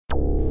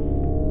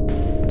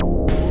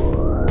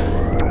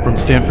From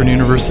Stanford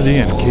University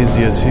and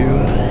KZSU.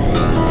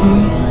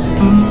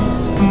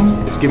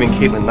 It's giving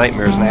Caitlin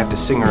nightmares, and I have to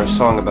sing her a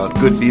song about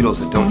good beetles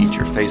that don't eat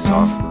your face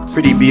off.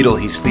 Pretty beetle,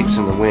 he sleeps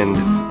in the wind,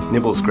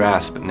 nibbles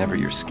grass, but never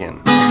your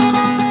skin.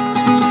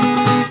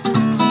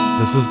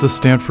 This is the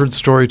Stanford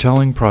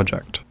Storytelling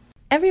Project.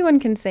 Everyone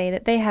can say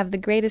that they have the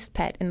greatest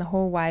pet in the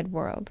whole wide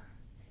world.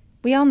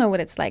 We all know what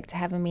it's like to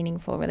have a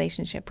meaningful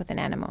relationship with an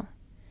animal.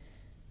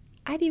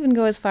 I'd even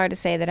go as far to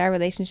say that our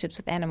relationships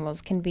with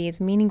animals can be as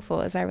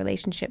meaningful as our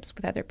relationships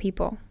with other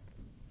people.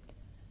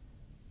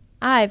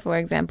 I, for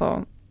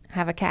example,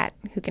 have a cat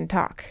who can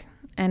talk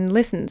and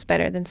listens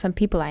better than some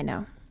people I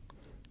know.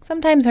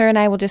 Sometimes her and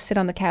I will just sit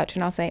on the couch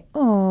and I'll say,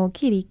 "Oh,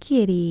 kitty,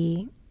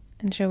 kitty,"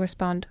 and she'll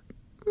respond,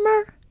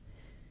 "Mer."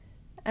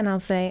 And I'll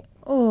say,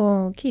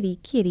 "Oh,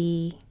 kitty,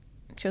 kitty,"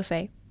 and she'll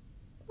say,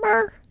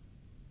 "Mer."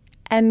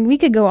 And we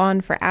could go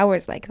on for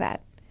hours like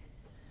that.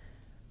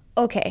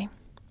 Okay,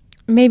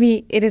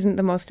 maybe it isn't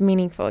the most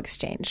meaningful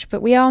exchange,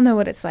 but we all know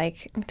what it's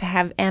like to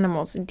have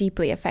animals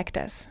deeply affect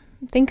us.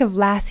 Think of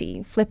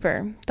Lassie,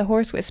 Flipper, the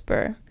horse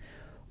whisperer,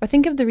 or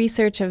think of the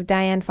research of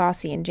Diane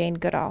Fossey and Jane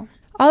Goodall.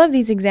 All of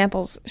these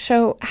examples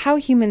show how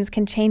humans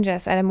can change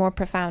us at a more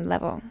profound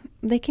level.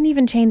 They can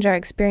even change our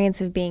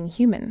experience of being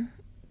human.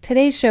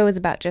 Today's show is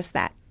about just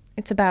that.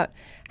 It's about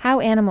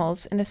how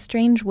animals, in a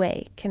strange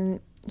way,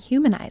 can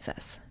humanize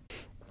us.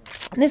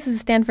 This is a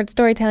Stanford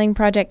Storytelling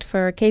Project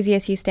for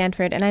KZSU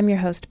Stanford, and I'm your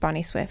host,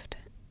 Bonnie Swift.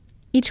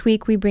 Each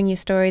week, we bring you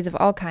stories of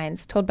all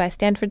kinds, told by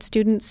Stanford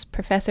students,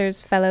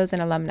 professors, fellows,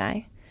 and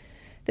alumni.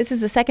 This is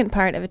the second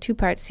part of a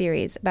two-part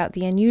series about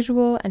the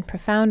unusual and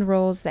profound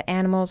roles that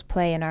animals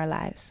play in our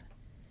lives.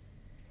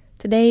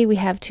 Today, we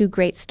have two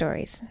great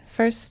stories.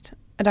 First,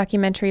 a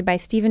documentary by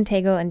Stephen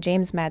Tagle and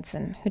James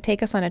Madsen, who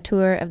take us on a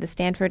tour of the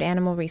Stanford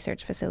Animal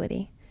Research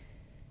Facility.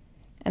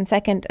 And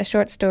second, a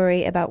short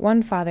story about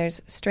one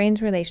father's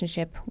strange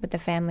relationship with the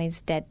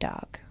family's dead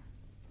dog.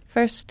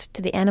 First,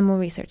 to the Animal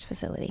Research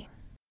Facility.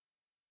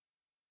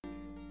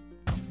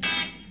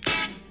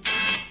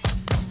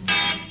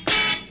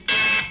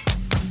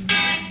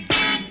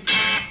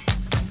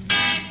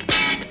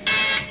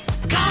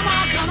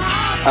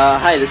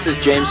 Hi, this is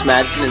James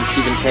Madsen and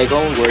Stephen Tagle.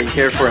 We're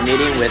here for a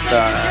meeting with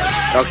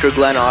Dr.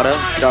 Glenn Otto,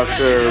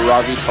 Dr.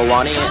 Ravi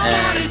Talwani,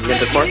 and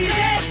Linda Cork.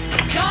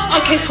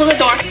 Okay, pull the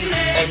door.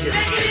 Thank you.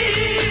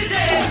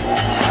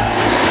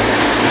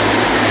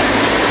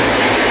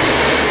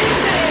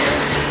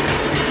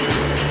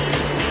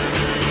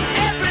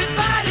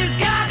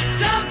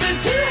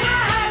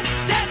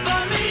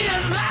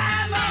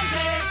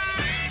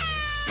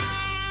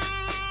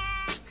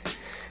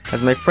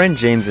 As my friend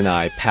James and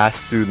I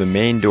pass through the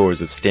main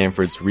doors of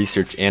Stanford's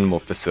Research Animal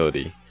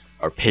Facility,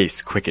 our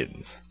pace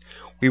quickens.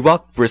 We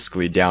walk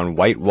briskly down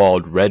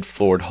white-walled,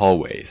 red-floored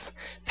hallways,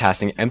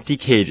 passing empty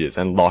cages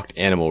and locked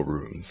animal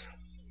rooms.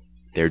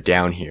 They're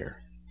down here,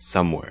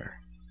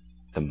 somewhere.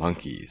 The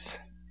monkeys.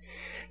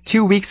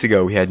 2 weeks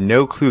ago, we had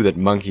no clue that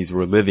monkeys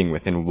were living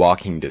within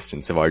walking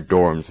distance of our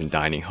dorms and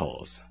dining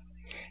halls.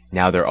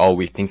 Now they're all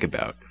we think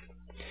about.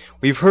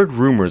 We've heard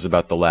rumors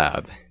about the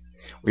lab.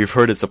 We've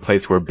heard it's a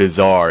place where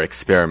bizarre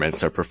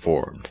experiments are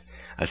performed,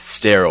 a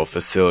sterile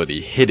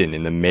facility hidden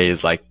in the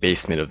maze-like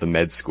basement of the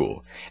med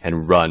school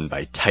and run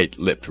by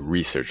tight-lipped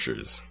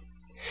researchers.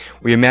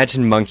 We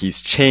imagine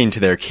monkeys chained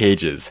to their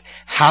cages,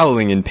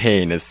 howling in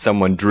pain as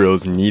someone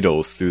drills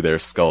needles through their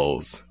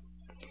skulls.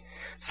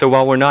 So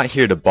while we're not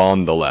here to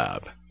bomb the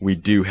lab, we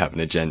do have an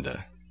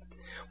agenda.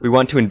 We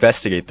want to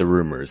investigate the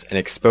rumors and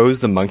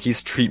expose the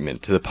monkeys'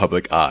 treatment to the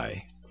public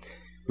eye.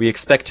 We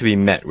expect to be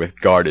met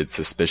with guarded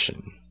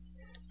suspicion.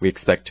 We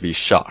expect to be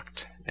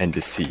shocked and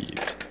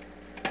deceived.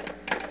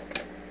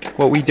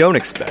 What we don't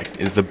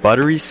expect is the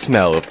buttery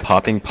smell of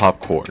popping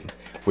popcorn,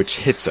 which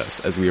hits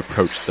us as we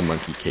approach the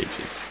monkey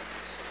cages.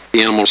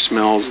 The animal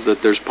smells that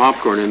there's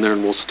popcorn in there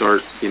and will start,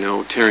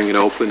 tearing it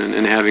open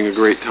and having a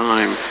great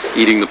time,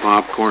 eating the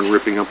popcorn,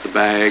 ripping up the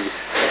bag,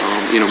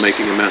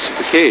 making a mess of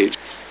the cage.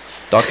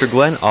 Dr.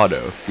 Glenn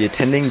Otto, the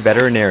attending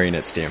veterinarian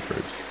at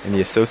Stanford and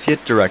the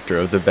associate director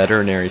of the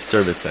Veterinary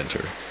Service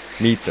Center,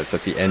 meets us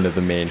at the end of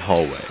the main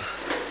hallway.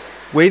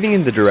 Waving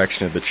in the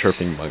direction of the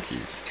chirping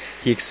monkeys,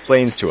 he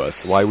explains to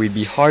us why we'd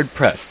be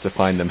hard-pressed to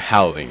find them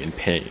howling in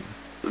pain.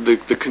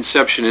 The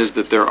conception is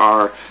that there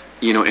are,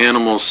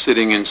 animals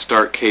sitting in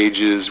stark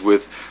cages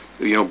with,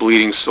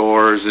 bleeding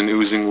sores and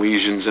oozing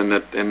lesions, and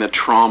that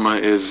trauma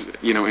is,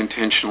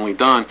 intentionally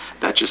done.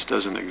 That just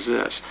doesn't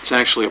exist. It's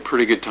actually a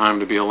pretty good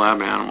time to be a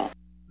lab animal.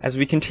 As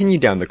we continue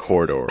down the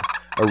corridor,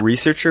 a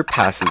researcher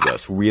passes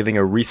us wheeling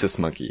a rhesus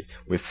monkey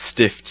with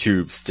stiff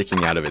tubes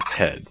sticking out of its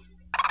head.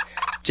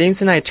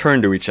 James and I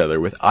turn to each other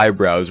with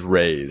eyebrows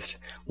raised,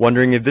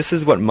 wondering if this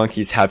is what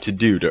monkeys have to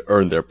do to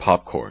earn their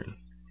popcorn.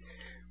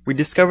 We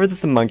discover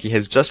that the monkey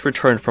has just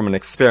returned from an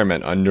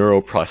experiment on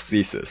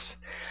neuroprosthesis,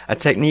 a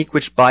technique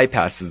which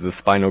bypasses the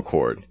spinal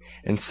cord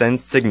and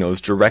sends signals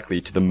directly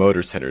to the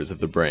motor centers of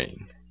the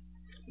brain.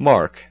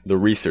 Mark, the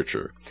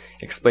researcher,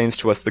 explains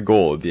to us the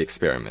goal of the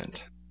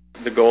experiment.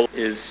 The goal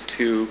is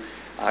to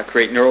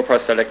create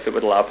neuroprosthetics that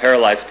would allow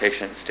paralyzed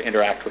patients to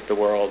interact with the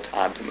world,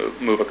 to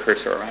move a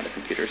cursor around a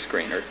computer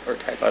screen or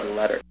type out a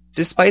letter.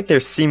 Despite their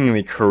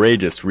seemingly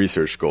courageous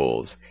research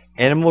goals,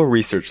 animal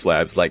research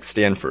labs like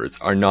Stanford's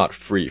are not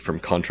free from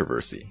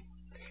controversy.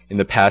 In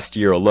the past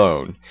year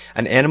alone,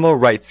 an animal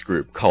rights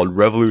group called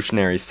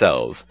Revolutionary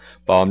Cells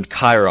bombed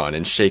Chiron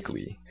and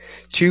Shakely,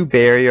 two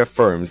Bay Area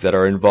firms that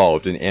are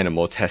involved in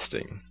animal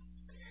testing.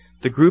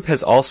 The group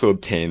has also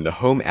obtained the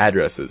home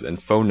addresses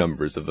and phone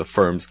numbers of the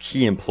firm's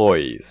key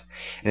employees,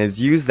 and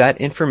has used that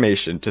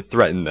information to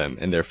threaten them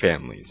and their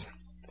families.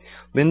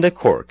 Linda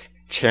Cork,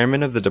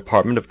 chairman of the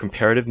Department of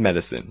Comparative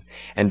Medicine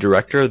and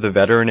director of the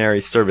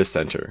Veterinary Service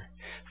Center,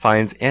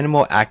 finds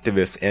animal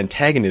activists'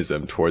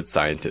 antagonism towards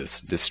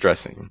scientists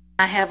distressing.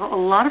 I have a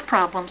lot of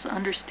problems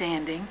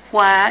understanding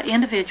why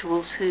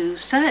individuals who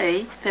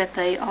say that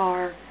they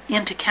are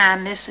into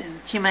kindness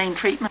and humane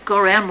treatment go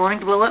around wanting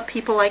to blow up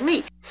people like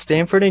me.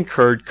 Stanford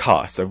incurred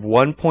costs of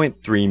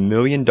 $1.3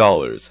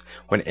 million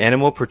when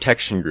animal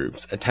protection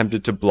groups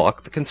attempted to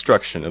block the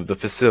construction of the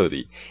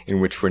facility in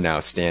which we're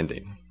now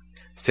standing.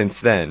 Since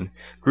then,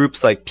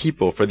 groups like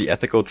People for the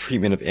Ethical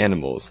Treatment of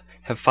Animals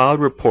have filed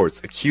reports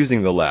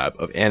accusing the lab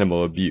of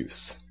animal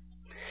abuse.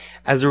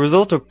 As a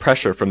result of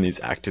pressure from these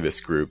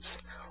activist groups,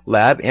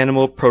 lab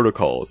animal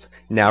protocols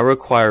now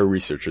require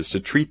researchers to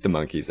treat the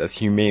monkeys as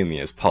humanely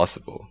as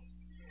possible.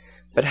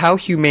 But how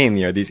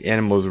humanely are these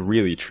animals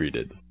really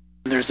treated?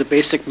 There's a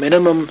basic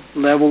minimum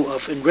level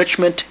of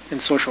enrichment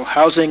and social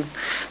housing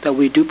that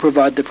we do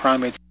provide the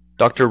primates.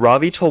 Dr.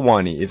 Ravi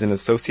Talwani is an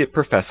associate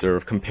professor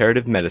of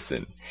comparative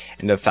medicine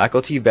and a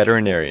faculty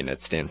veterinarian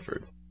at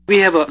Stanford. We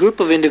have a group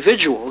of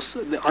individuals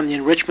on the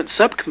enrichment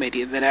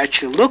subcommittee that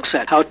actually looks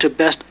at how to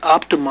best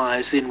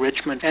optimize the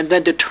enrichment and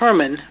then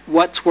determine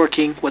what's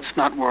working, what's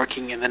not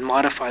working, and then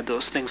modify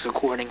those things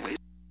accordingly.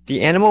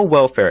 The Animal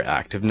Welfare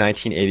Act of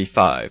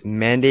 1985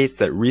 mandates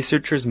that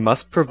researchers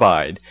must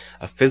provide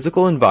a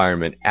physical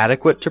environment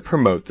adequate to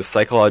promote the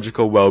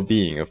psychological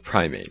well-being of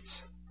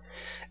primates.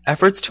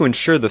 Efforts to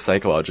ensure the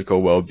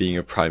psychological well-being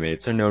of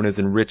primates are known as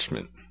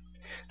enrichment.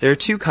 There are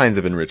two kinds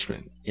of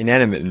enrichment: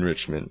 inanimate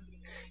enrichment,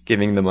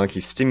 giving the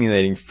monkeys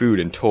stimulating food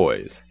and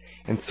toys,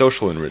 and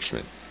social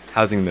enrichment,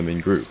 housing them in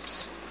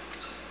groups.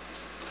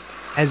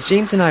 As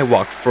James and I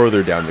walk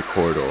further down the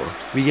corridor,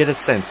 we get a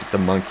sense that the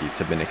monkeys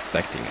have been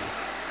expecting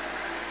us.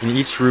 In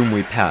each room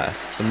we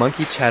pass, the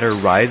monkey chatter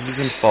rises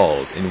and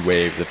falls in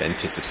waves of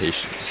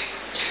anticipation.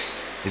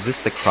 Is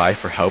this the cry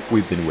for help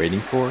we've been waiting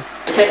for?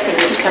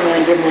 Expecting to come in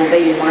and give them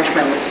baby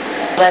marshmallows.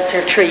 That's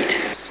their treat.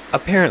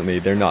 Apparently,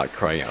 they're not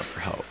crying out for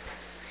help.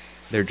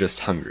 They're just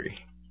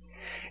hungry.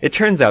 It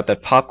turns out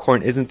that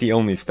popcorn isn't the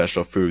only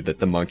special food that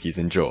the monkeys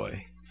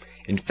enjoy.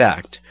 In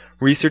fact,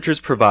 researchers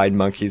provide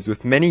monkeys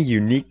with many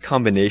unique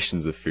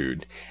combinations of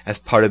food as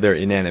part of their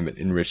inanimate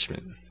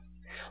enrichment.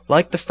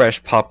 Like the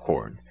fresh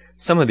popcorn,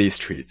 some of these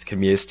treats can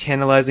be as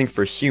tantalizing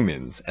for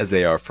humans as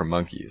they are for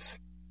monkeys.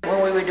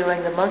 When we were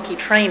doing the monkey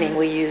training,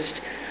 we used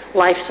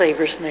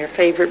Lifesavers, and their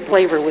favorite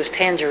flavor was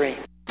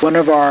tangerine. One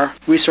of our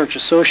research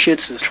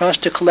associates tries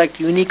to collect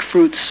unique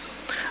fruits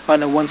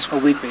on a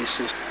once-a-week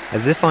basis.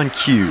 As if on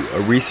cue,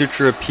 a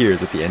researcher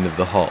appears at the end of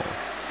the hall.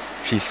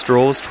 She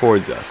strolls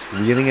towards us,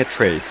 wheeling a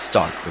tray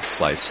stocked with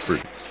sliced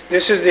fruits.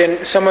 This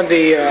is some of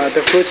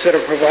the fruits that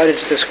are provided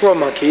to the squirrel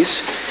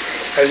monkeys.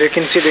 As you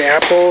can see, the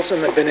apples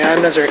and the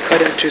bananas are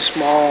cut into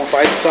small,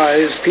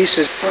 bite-sized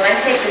pieces. When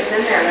I take this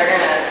in there, they're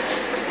going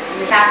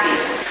to be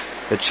happy.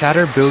 The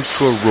chatter builds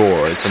to a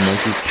roar as the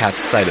monkeys catch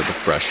sight of the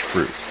fresh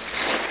fruit.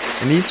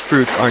 And these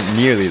fruits aren't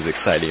nearly as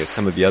exciting as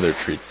some of the other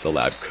treats the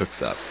lab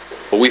cooks up.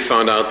 Well, we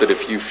found out that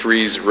if you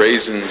freeze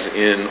raisins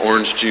in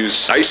orange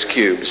juice ice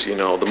cubes,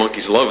 the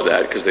monkeys love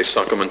that because they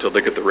suck them until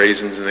they get the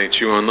raisins and they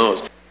chew on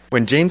those.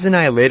 When James and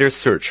I later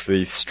search for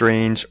these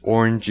strange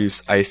orange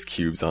juice ice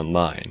cubes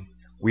online,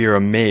 we are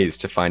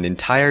amazed to find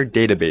entire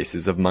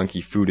databases of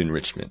monkey food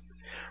enrichment,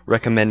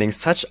 recommending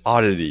such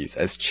oddities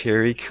as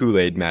cherry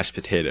Kool-Aid mashed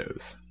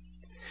potatoes.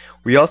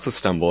 We also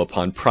stumble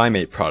upon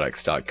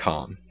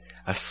PrimateProducts.com,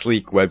 a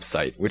sleek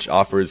website which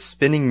offers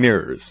spinning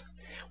mirrors,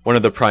 one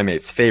of the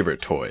primate's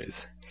favorite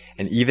toys,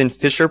 and even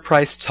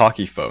Fisher-Price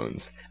talkie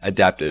phones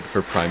adapted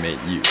for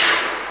primate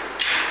use.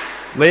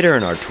 Later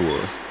in our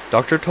tour,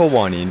 Dr.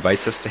 Talwani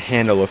invites us to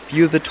handle a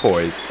few of the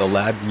toys the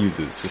lab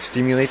uses to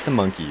stimulate the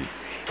monkeys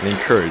and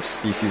encourage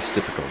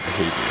species-typical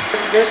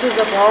behavior. This is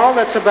a ball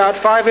that's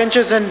about 5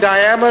 inches in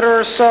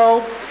diameter or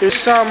so. There's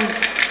some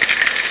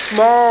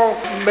small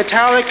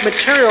metallic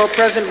material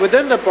present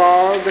within the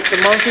ball that the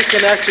monkey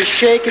can actually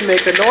shake and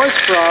make a noise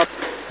from.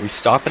 We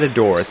stop at a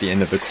door at the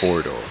end of the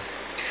corridor.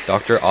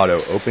 Dr.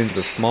 Otto opens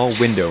a small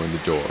window in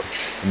the door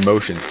and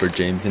motions for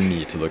James and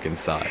me to look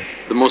inside.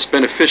 The most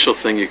beneficial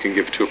thing you can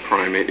give to a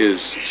primate is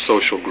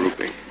social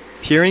grouping.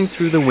 Peering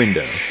through the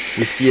window,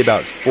 we see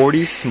about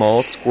 40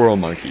 small squirrel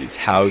monkeys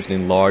housed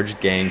in large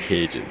gang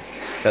cages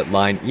that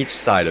line each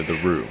side of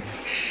the room.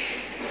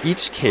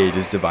 Each cage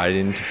is divided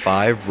into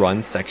 5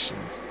 run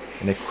sections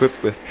and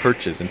equipped with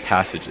perches and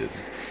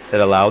passages that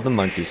allow the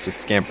monkeys to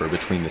scamper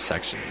between the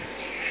sections.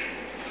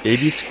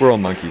 Baby squirrel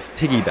monkeys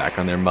piggyback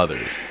on their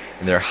mothers,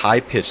 and their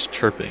high-pitched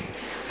chirping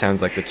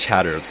sounds like the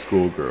chatter of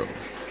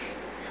schoolgirls.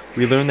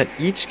 We learn that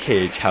each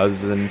cage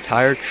houses an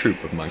entire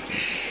troop of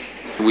monkeys.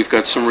 We've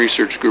got some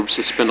research groups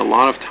that spend a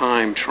lot of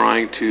time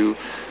trying to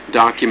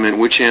document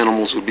which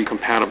animals would be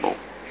compatible.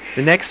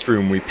 The next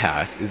room we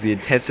pass is the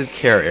intensive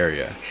care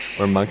area,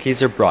 where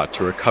monkeys are brought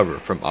to recover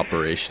from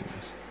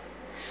operations.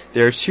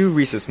 There are 2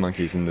 rhesus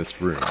monkeys in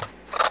this room.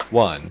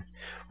 One,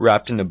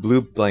 wrapped in a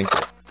blue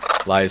blanket,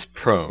 lies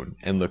prone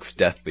and looks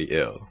deathly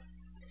ill.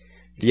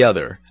 The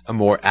other, a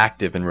more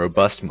active and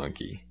robust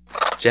monkey,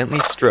 gently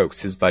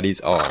strokes his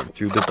buddy's arm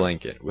through the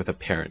blanket with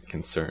apparent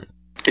concern.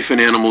 If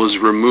an animal is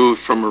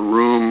removed from a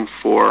room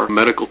for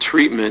medical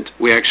treatment,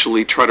 we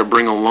actually try to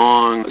bring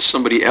along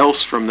somebody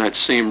else from that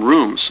same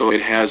room so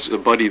it has a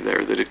buddy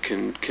there that it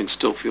can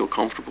still feel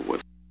comfortable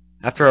with.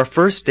 After our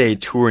first day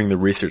touring the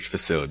research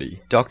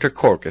facility, Dr.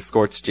 Cork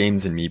escorts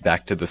James and me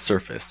back to the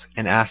surface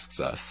and asks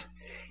us,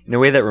 in a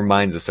way that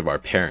reminds us of our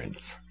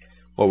parents,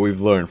 what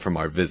we've learned from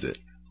our visit.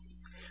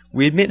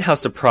 We admit how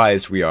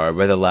surprised we are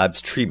by the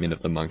lab's treatment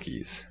of the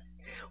monkeys.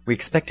 We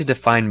expected to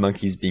find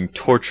monkeys being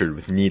tortured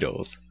with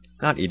needles,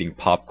 not eating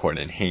popcorn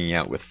and hanging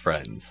out with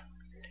friends.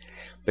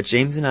 But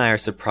James and I are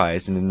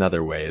surprised in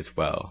another way as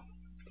well.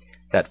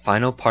 That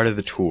final part of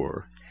the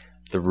tour,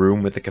 the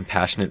room with the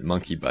compassionate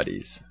monkey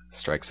buddies,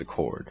 strikes a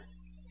chord.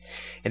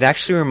 It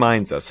actually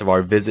reminds us of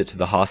our visit to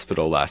the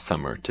hospital last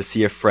summer to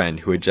see a friend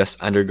who had just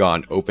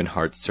undergone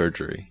open-heart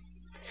surgery.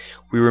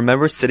 We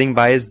remember sitting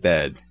by his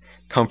bed,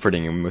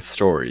 comforting him with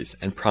stories,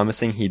 and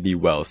promising he'd be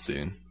well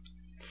soon.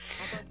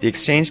 The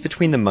exchange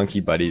between the monkey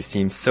buddies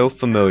seems so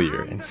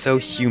familiar and so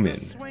human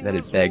that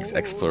it begs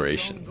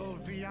exploration.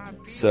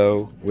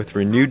 So, with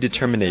renewed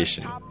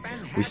determination,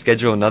 we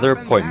schedule another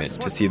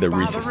appointment to see the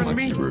rhesus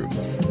monkey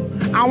rooms.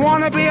 I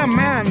want to be a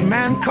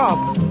man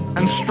cub,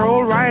 and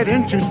stroll right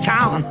into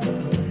town,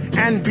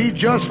 and be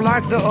just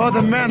like the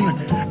other men.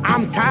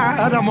 I'm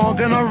tired of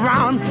walking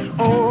around.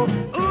 Oh,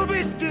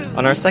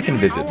 on our second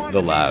visit to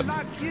the lab,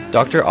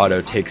 Dr.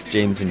 Otto takes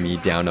James and me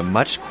down a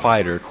much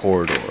quieter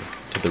corridor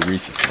to the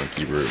rhesus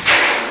monkey rooms.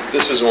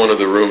 This is one of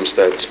the rooms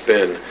that's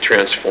been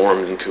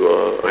transformed into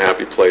a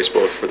happy place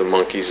both for the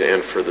monkeys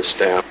and for the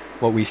staff.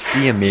 What we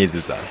see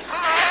amazes us.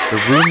 The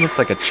room looks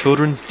like a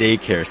children's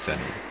daycare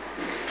center.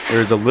 There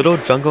is a little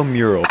jungle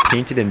mural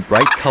painted in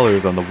bright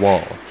colors on the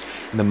wall,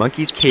 and the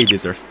monkeys'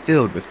 cages are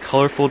filled with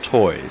colorful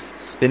toys,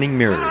 spinning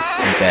mirrors,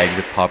 and bags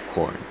of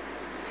popcorn.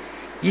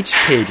 Each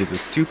cage is a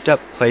souped-up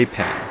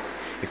playpen,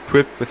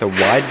 equipped with a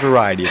wide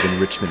variety of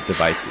enrichment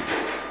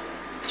devices.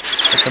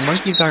 But the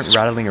monkeys aren't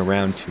rattling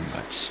around too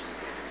much.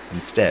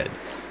 Instead,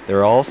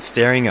 they're all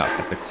staring up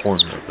at the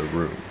corner of the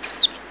room.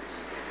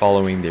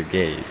 Following their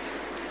gaze,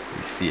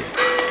 we see it.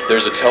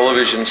 There's a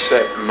television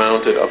set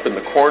mounted up in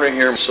the corner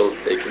here so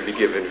they can be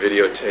given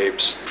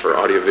videotapes for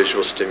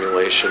audiovisual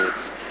stimulation.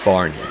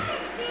 Barney.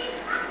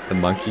 The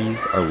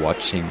monkeys are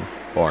watching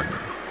Barney.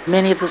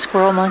 Many of the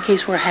squirrel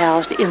monkeys were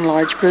housed in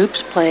large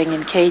groups playing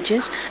in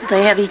cages.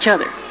 They have each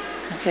other.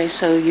 Okay,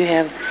 so you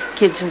have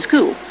kids in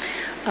school.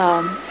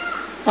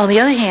 On the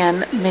other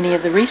hand, many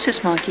of the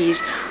rhesus monkeys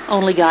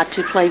only got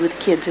to play with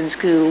kids in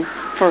school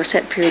for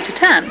set periods of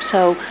time.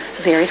 So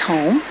they're at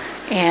home,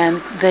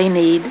 and they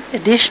need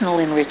additional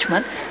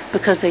enrichment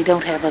because they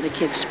don't have other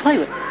kids to play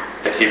with.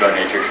 The T-Bone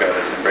Nature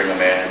shows and bring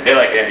them in. They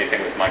like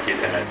anything with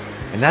monkeys in it.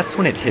 And that's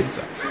when it hits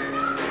us.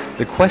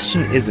 The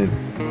question isn't,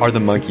 are the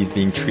monkeys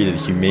being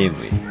treated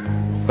humanely?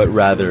 But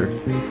rather,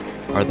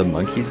 are the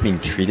monkeys being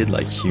treated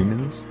like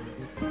humans?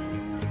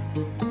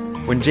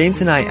 When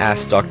James and I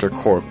asked Dr.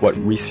 Cork what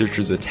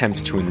researchers'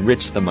 attempts to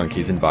enrich the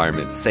monkeys'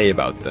 environment say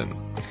about them,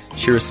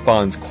 she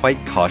responds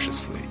quite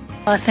cautiously.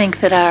 I think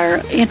that our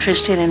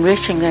interest in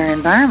enriching their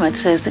environment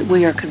says that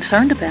we are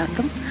concerned about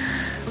them.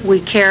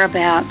 We care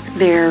about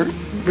their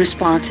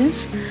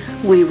responses.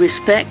 We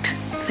respect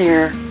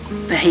their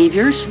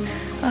behaviors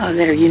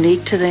that are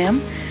unique to them.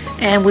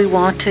 And we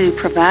want to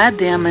provide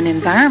them an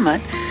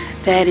environment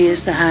that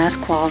is the highest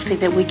quality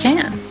that we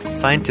can.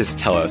 Scientists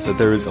tell us that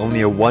there is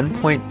only a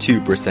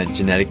 1.2%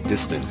 genetic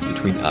distance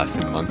between us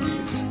and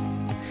monkeys.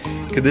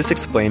 Could this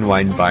explain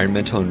why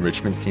environmental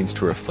enrichment seems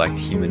to reflect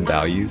human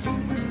values?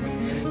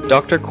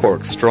 Dr.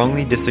 Cork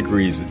strongly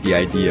disagrees with the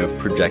idea of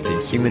projecting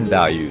human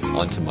values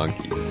onto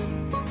monkeys.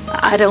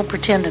 I don't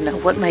pretend to know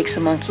what makes a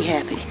monkey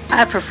happy.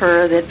 I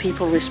prefer that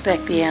people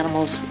respect the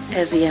animals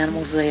as the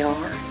animals they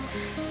are.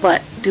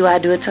 But do I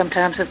do it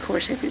sometimes? Of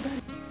course,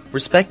 everybody.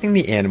 Respecting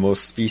the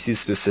animal's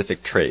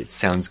species-specific traits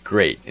sounds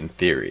great in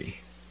theory.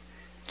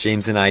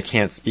 James and I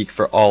can't speak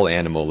for all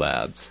animal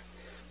labs,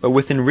 but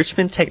with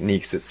enrichment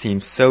techniques that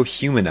seem so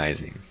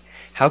humanizing,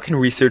 how can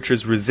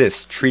researchers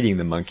resist treating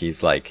the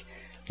monkeys like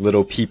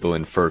little people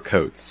in fur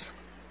coats?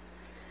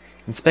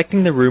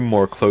 Inspecting the room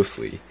more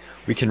closely,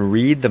 we can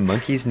read the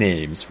monkeys'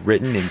 names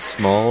written in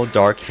small,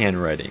 dark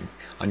handwriting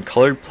on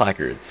colored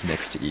placards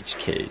next to each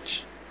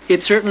cage.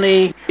 It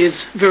certainly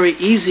is very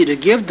easy to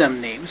give them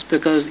names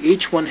because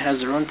each one has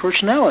their own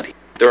personality.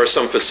 There are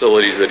some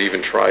facilities that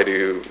even try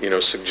to,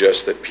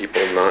 suggest that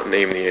people not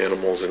name the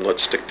animals and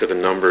let's stick to the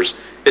numbers.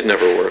 It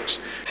never works.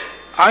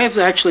 I have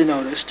actually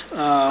noticed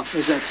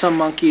is that some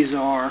monkeys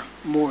are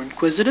more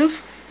inquisitive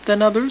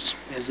than others,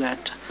 is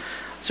that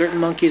certain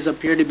monkeys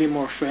appear to be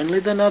more friendly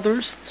than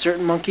others,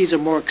 certain monkeys are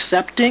more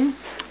accepting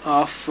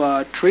of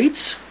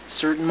treats,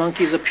 certain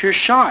monkeys appear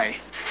shy.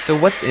 So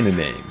what's in a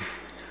name?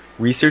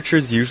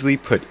 Researchers usually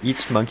put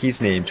each monkey's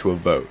name to a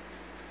vote.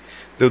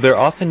 Though they're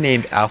often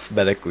named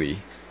alphabetically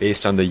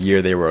based on the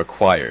year they were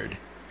acquired,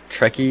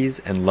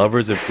 Trekkies and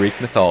lovers of Greek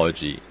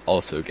mythology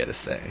also get a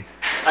say.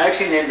 I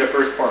actually named the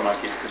first 4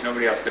 monkeys because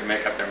nobody else could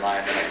make up their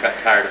mind, and I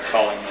got tired of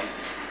calling them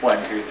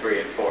 1, 2,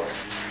 3, and 4.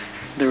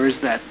 There is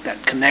that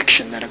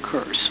connection that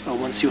occurs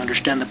once you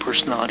understand the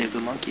personality of the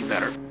monkey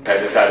better. I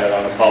decided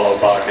on Apollo,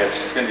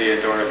 Bacchus, Cindy,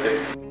 and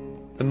Dorothy.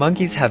 The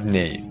monkeys have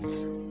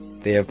names.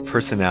 They have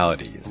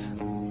personalities.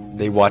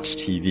 They watch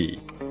TV.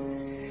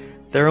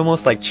 They're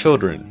almost like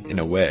children, in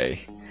a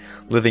way,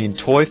 living in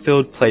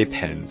toy-filled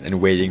playpens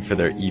and waiting for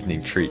their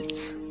evening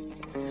treats.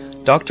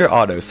 Dr.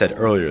 Otto said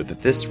earlier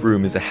that this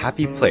room is a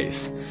happy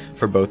place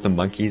for both the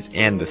monkeys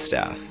and the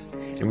staff,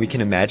 and we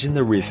can imagine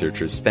the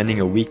researchers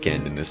spending a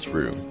weekend in this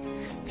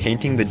room,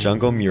 painting the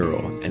jungle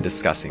mural and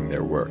discussing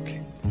their work.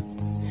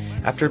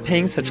 After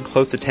paying such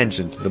close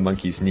attention to the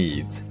monkeys'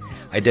 needs,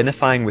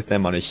 identifying with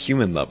them on a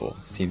human level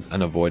seems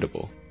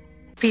unavoidable.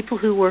 People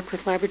who work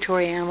with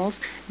laboratory animals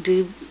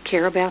do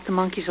care about the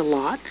monkeys a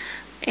lot,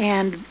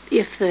 and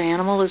if the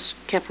animal is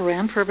kept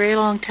around for a very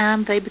long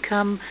time, they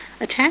become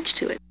attached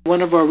to it.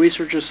 One of our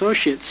research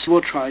associates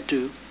will try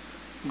to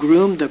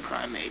groom the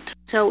primate.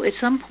 So at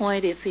some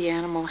point, if the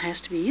animal has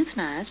to be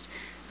euthanized,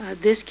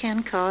 this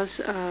can cause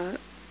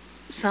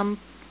some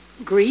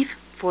grief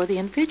for the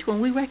individual,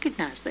 and we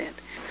recognize that.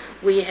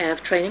 We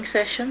have training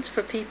sessions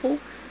for people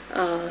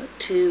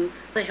to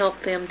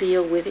help them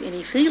deal with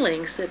any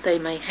feelings that they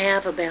may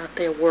have about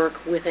their work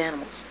with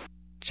animals.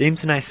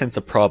 James and I sense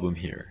a problem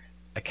here,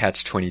 a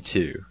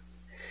catch-22.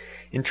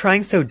 In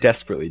trying so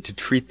desperately to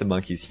treat the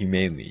monkeys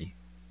humanely,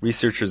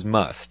 researchers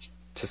must,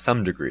 to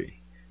some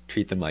degree,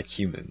 treat them like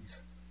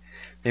humans.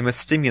 They must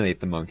stimulate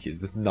the monkeys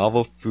with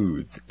novel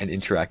foods and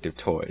interactive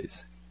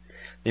toys.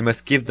 They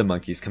must give the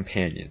monkeys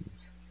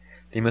companions.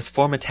 They must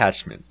form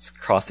attachments,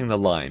 crossing the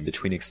line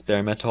between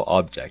experimental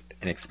object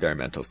and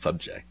experimental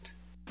subject.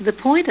 The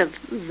point of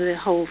the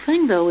whole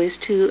thing, though, is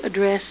to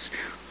address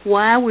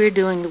why we're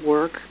doing the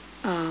work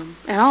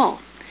at all.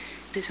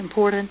 It's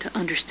important to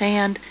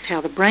understand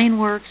how the brain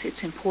works.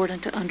 It's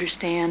important to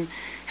understand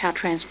how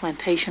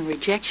transplantation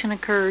rejection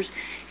occurs.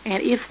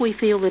 And if we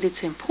feel that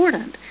it's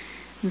important,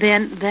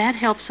 then that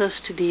helps us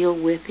to deal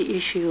with the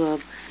issue of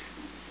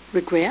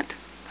regret,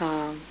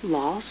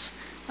 loss,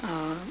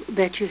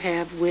 that you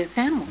have with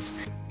animals.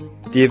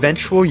 The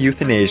eventual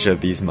euthanasia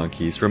of these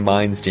monkeys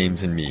reminds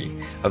James and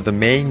me of the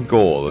main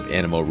goal of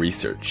animal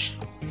research: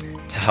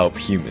 to help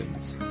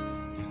humans.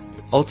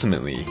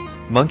 Ultimately,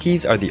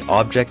 monkeys are the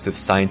objects of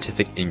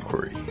scientific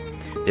inquiry.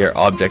 They are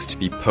objects to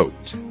be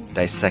poked,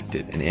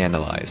 dissected, and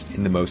analyzed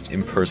in the most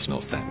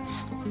impersonal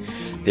sense.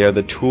 They are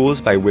the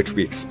tools by which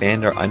we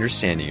expand our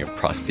understanding of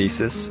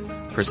prosthesis,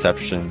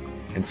 perception,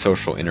 and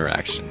social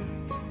interaction.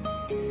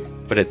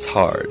 But it's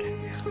hard,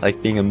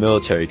 like being a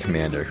military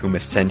commander who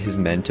must send his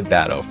men to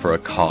battle for a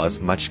cause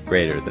much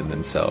greater than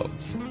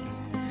themselves.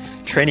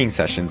 Training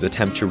sessions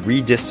attempt to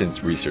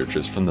re-distance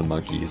researchers from the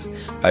monkeys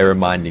by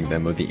reminding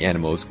them of the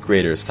animal's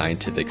greater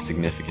scientific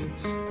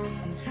significance.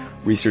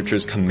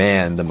 Researchers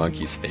command the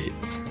monkeys'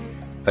 fates,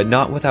 but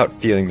not without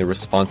feeling the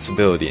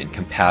responsibility and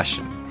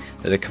compassion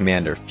that a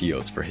commander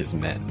feels for his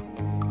men.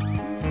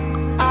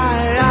 I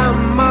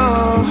am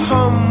a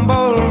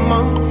humble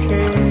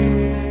monkey.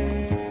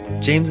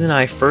 James and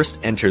I first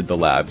entered the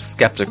lab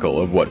skeptical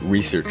of what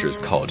researchers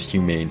called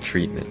humane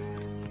treatment.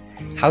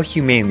 How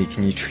humanely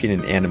can you treat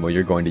an animal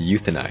you're going to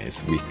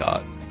euthanize, we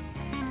thought.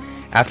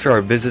 After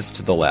our visits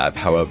to the lab,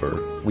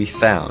 however, we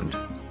found,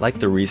 like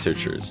the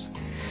researchers,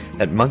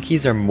 that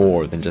monkeys are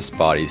more than just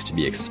bodies to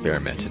be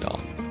experimented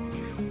on.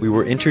 We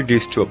were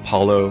introduced to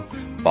Apollo,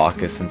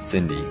 Bacchus, and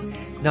Cindy,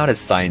 not as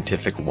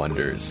scientific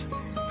wonders,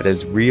 but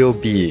as real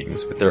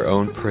beings with their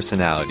own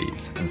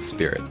personalities and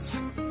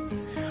spirits.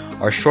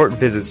 Our short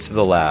visits to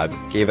the lab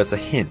gave us a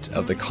hint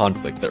of the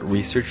conflict that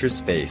researchers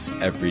face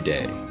every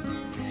day.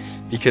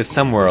 Because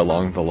somewhere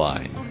along the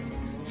line,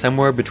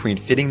 somewhere between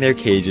fitting their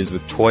cages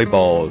with toy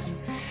balls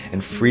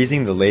and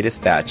freezing the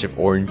latest batch of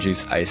orange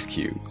juice ice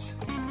cubes,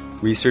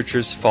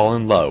 researchers fall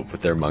in love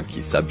with their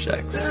monkey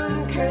subjects.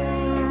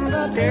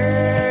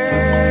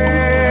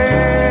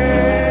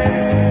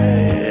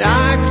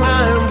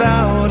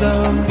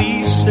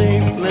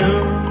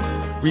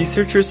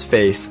 Researchers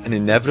face an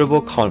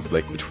inevitable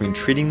conflict between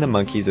treating the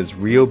monkeys as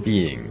real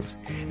beings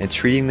and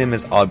treating them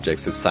as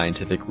objects of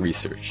scientific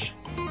research.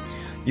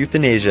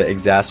 Euthanasia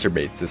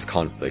exacerbates this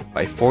conflict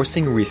by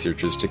forcing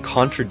researchers to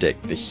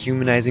contradict the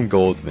humanizing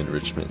goals of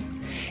enrichment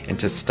and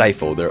to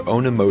stifle their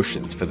own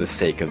emotions for the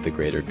sake of the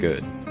greater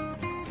good.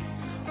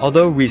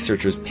 Although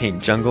researchers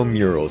paint jungle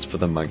murals for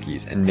the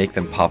monkeys and make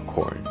them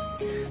popcorn,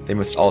 they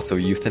must also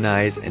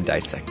euthanize and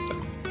dissect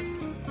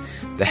them.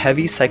 The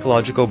heavy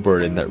psychological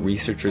burden that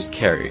researchers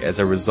carry as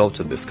a result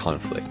of this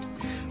conflict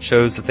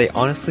shows that they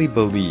honestly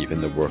believe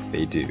in the work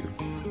they do.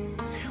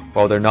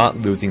 While they're not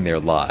losing their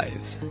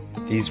lives,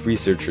 these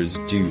researchers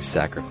do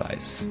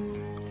sacrifice.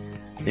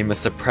 They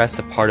must suppress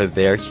a part of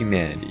their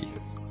humanity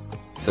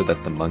so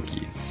that the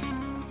monkeys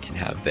can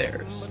have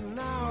theirs.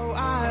 Now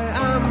I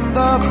am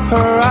the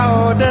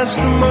proudest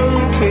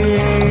monkey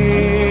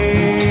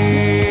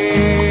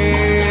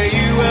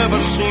you ever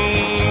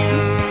seen.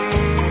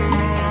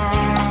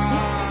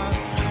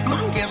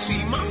 Monkey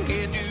see,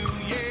 monkey do,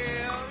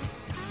 yeah.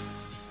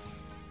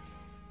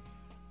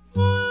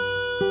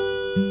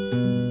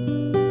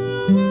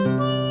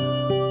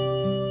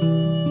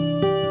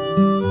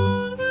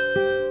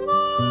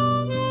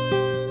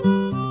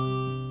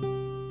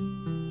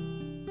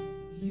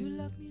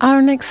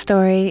 Our next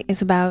story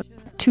is about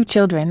two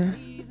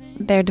children,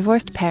 their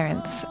divorced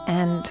parents,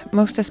 and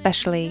most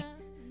especially,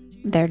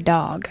 their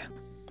dog.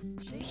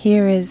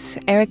 Here is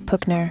Eric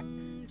Puchner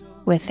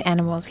with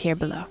Animals Here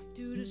Below.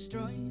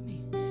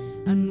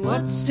 And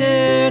what's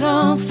it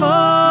all for?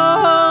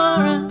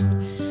 I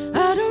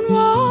don't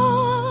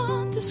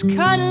want this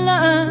kind of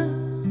love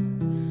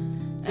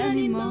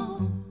anymore.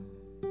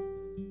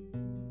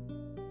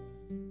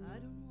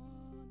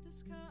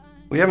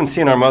 We haven't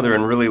seen our mother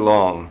in really a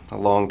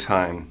long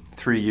time,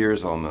 3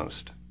 years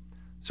almost.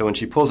 So when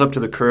she pulls up to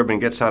the curb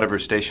and gets out of her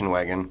station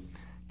wagon,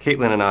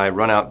 Caitlin and I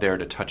run out there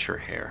to touch her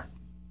hair.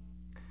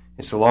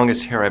 It's the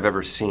longest hair I've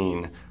ever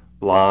seen,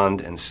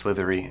 blonde and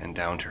slithery and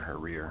down to her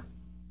rear.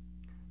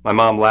 My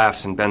mom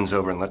laughs and bends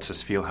over and lets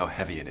us feel how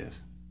heavy it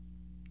is.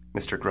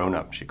 Mr.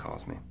 Grown-Up, she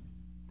calls me.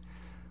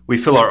 We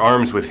fill our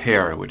arms with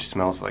hair, which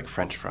smells like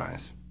French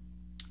fries.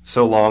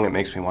 So long it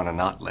makes me want to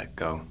not let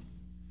go.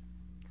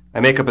 I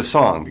make up a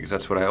song, because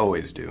that's what I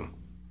always do.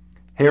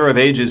 Hair of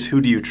ages,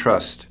 who do you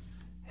trust?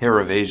 Hair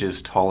of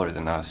ages taller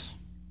than us.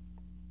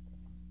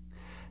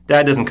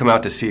 Dad doesn't come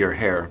out to see her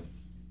hair.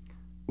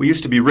 We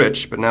used to be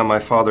rich, but now my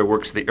father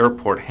works at the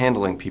airport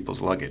handling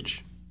people's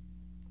luggage.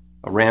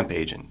 A ramp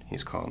agent,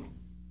 he's called.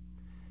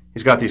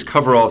 He's got these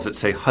coveralls that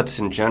say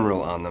Hudson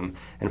General on them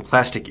and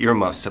plastic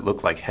earmuffs that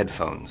look like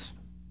headphones.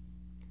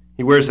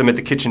 He wears them at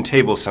the kitchen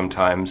table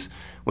sometimes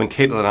when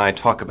Caitlin and I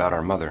talk about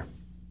our mother.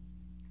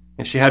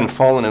 If she hadn't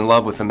fallen in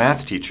love with the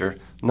math teacher,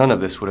 none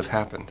of this would have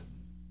happened.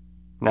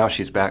 Now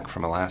she's back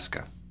from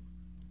Alaska.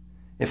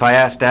 If I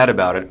ask Dad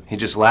about it, he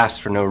just laughs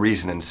for no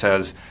reason and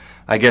says,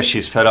 I guess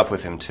she's fed up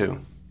with him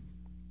too.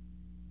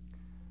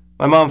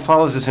 My mom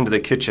follows us into the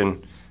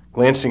kitchen,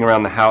 glancing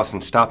around the house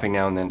and stopping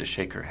now and then to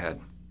shake her head.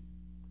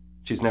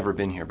 She's never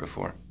been here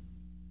before.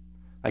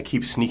 I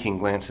keep sneaking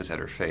glances at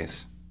her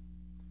face.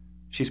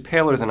 She's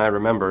paler than I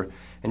remember,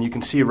 and you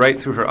can see right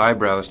through her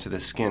eyebrows to the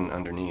skin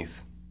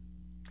underneath.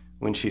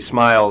 When she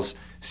smiles,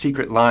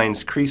 secret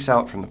lines crease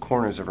out from the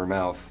corners of her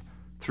mouth,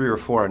 3 or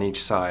 4 on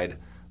each side,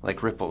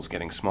 like ripples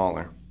getting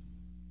smaller.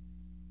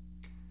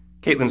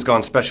 Caitlin's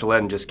gone special ed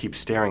and just keeps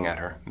staring at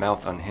her,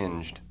 mouth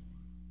unhinged.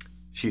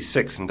 She's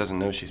 6 and doesn't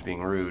know she's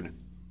being rude.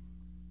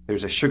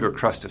 There's a sugar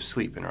crust of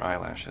sleep in her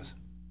eyelashes.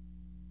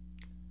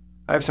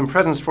 I have some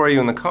presents for you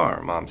in the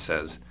car, Mom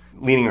says,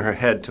 leaning her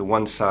head to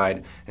one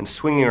side and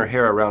swinging her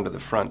hair around to the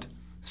front,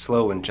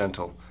 slow and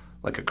gentle,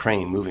 like a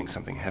crane moving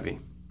something heavy.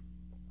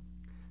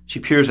 She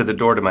peers at the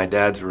door to my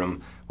dad's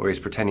room, where he's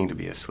pretending to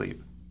be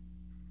asleep.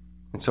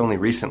 It's only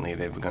recently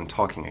they've begun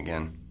talking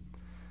again.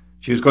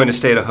 She was going to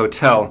stay at a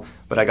hotel,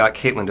 but I got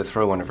Caitlin to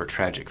throw one of her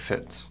tragic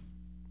fits.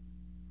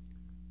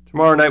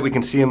 Tomorrow night we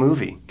can see a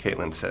movie,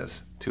 Caitlin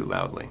says, too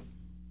loudly.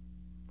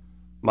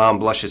 Mom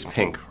blushes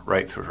pink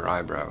right through her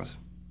eyebrows.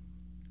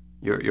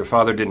 Your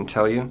father didn't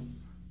tell you?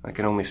 I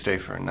can only stay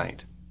for a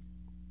night.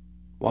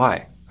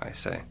 Why? I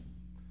say.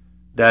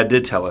 Dad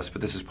did tell us,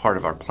 but this is part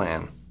of our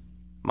plan.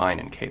 Mine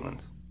and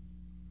Caitlin's.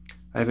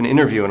 I have an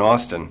interview in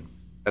Austin.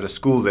 At a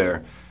school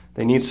there,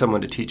 they need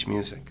someone to teach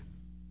music.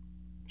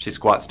 She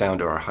squats down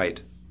to our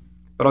height.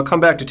 But I'll come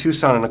back to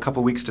Tucson in a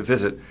couple weeks to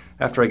visit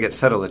after I get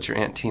settled at your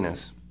Aunt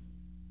Tina's.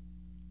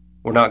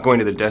 We're not going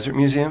to the Desert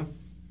Museum?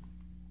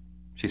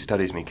 She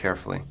studies me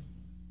carefully.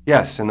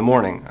 Yes, in the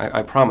morning.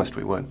 I promised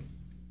we would.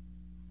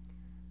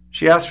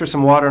 She asks for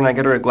some water and I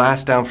get her a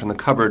glass down from the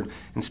cupboard,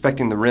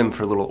 inspecting the rim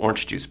for little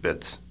orange juice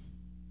bits.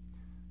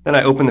 Then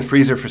I open the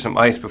freezer for some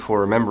ice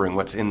before remembering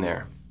what's in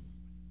there.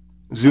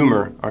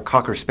 Zoomer, our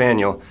Cocker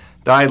Spaniel,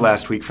 died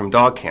last week from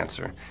dog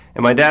cancer,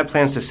 and my dad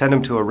plans to send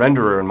him to a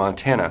renderer in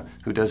Montana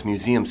who does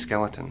museum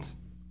skeletons.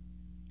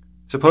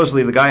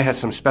 Supposedly, the guy has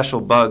some special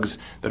bugs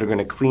that are going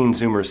to clean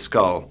Zoomer's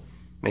skull,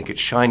 make it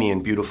shiny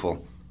and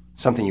beautiful,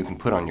 something you can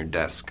put on your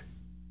desk.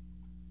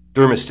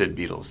 Dermestid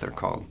beetles, they're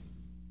called.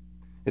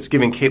 It's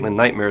giving Caitlin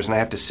nightmares, and I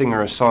have to sing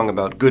her a song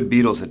about good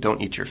beetles that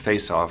don't eat your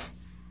face off.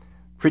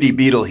 Pretty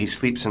beetle, he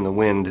sleeps in the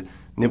wind,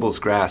 nibbles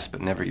grass,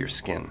 but never your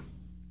skin.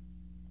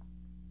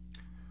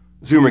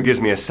 Zoomer gives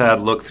me a sad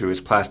look through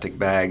his plastic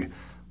bag,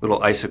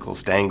 little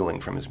icicles dangling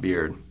from his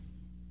beard.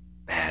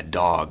 Bad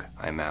dog,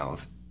 I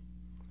mouth.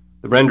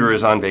 The renderer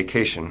is on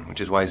vacation,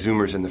 which is why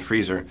Zoomer's in the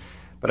freezer,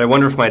 But I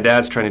wonder if my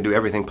dad's trying to do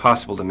everything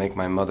possible to make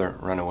my mother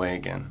run away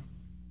again.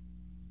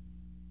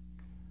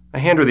 I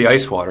hand her the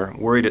ice water,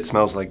 worried it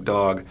smells like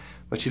dog,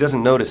 but she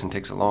doesn't notice and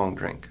takes a long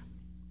drink.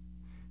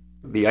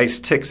 The ice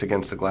ticks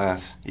against the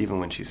glass, even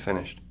when she's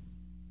finished.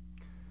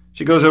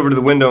 She goes over to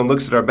the window and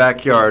looks at our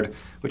backyard,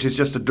 which is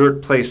just a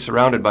dirt place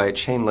surrounded by a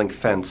chain-link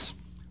fence,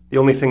 the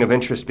only thing of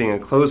interest being a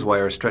clothes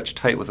wire stretched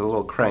tight with a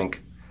little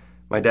crank,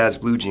 my dad's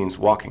blue jeans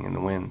walking in the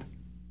wind.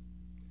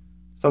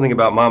 Something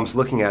about Mom's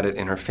looking at it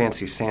in her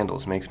fancy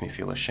sandals makes me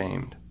feel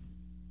ashamed.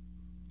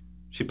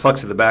 She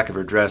plucks at the back of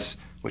her dress,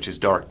 which is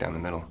dark down the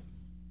middle.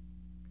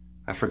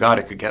 I forgot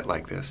it could get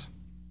like this.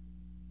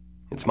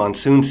 It's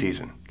monsoon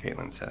season,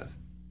 Caitlin says.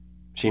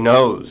 She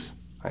knows,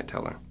 I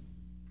tell her.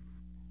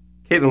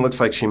 Caitlin looks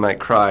like she might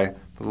cry,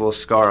 the little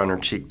scar on her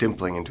cheek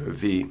dimpling into a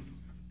V.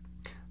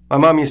 My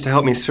mom used to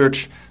help me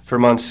search for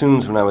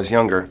monsoons when I was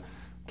younger,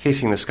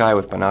 casing the sky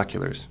with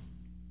binoculars.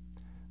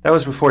 That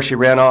was before she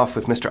ran off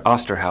with Mr.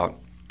 Osterhout,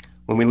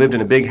 when we lived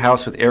in a big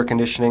house with air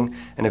conditioning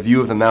and a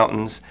view of the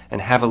mountains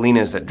and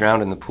javelinas that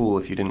drowned in the pool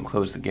if you didn't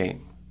close the gate.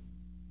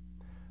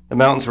 The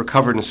mountains were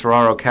covered in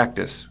saguaro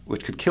cactus,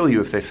 which could kill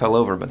you if they fell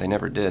over, but they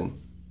never did.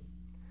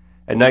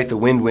 At night, the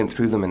wind went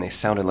through them and they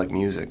sounded like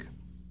music.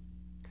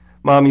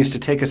 Mom used to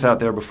take us out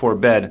there before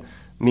bed,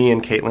 me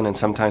and Caitlin and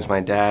sometimes my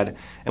dad,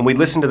 and we'd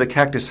listen to the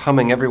cactus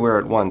humming everywhere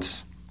at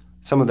once,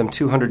 some of them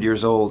 200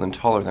 years old and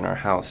taller than our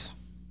house.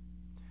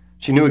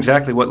 She knew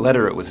exactly what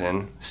letter it was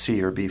in,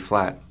 C or B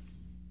flat.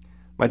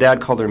 My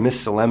dad called her Miss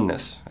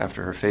Solemnus,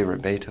 after her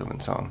favorite Beethoven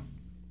song.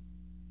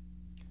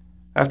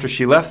 After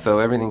she left, though,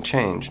 everything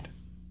changed.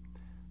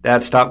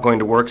 Dad stopped going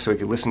to work so he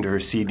could listen to her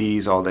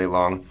CDs all day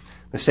long,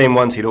 the same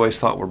ones he'd always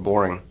thought were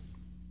boring.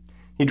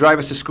 He'd drive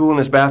us to school in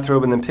his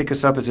bathrobe and then pick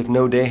us up as if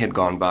no day had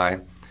gone by,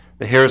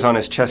 the hairs on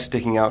his chest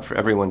sticking out for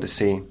everyone to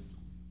see.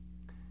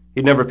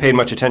 He'd never paid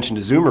much attention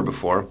to Zoomer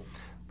before,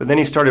 but then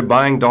he started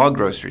buying dog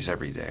groceries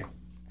every day,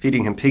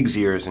 feeding him pig's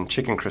ears and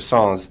chicken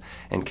croissants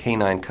and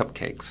canine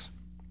cupcakes.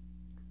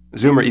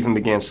 Zoomer even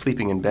began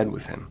sleeping in bed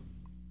with him.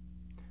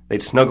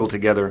 They'd snuggle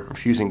together,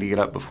 refusing to get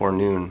up before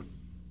noon.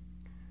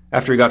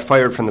 After he got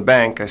fired from the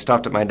bank, I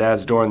stopped at my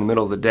dad's door in the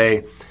middle of the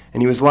day,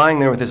 and he was lying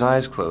there with his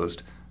eyes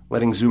closed,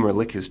 letting Zoomer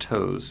lick his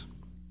toes.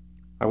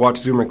 I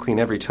watched Zoomer clean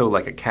every toe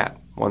like a cat,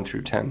 1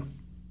 through 10.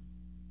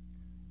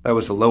 That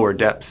was the lower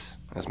depths,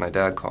 as my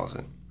dad calls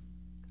it.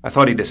 I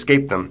thought he'd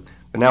escaped them,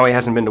 but now he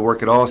hasn't been to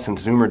work at all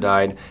since Zoomer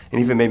died,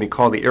 and even made me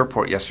call the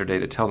airport yesterday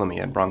to tell them he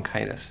had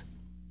bronchitis.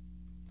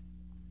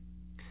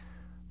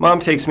 Mom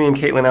takes me and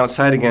Caitlin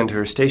outside again to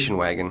her station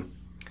wagon,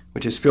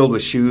 which is filled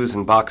with shoes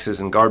and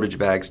boxes and garbage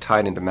bags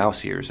tied into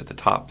mouse ears at the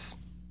tops.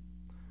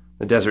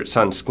 The desert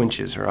sun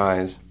squinches her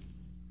eyes.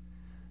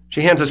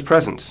 She hands us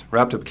presents,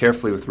 wrapped up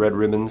carefully with red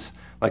ribbons,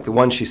 like the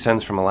one she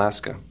sends from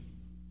Alaska.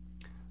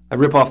 I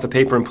rip off the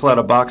paper and pull out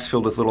a box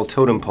filled with little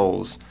totem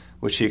poles,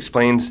 which she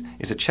explains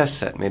is a chess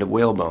set made of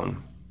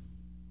whalebone.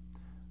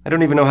 I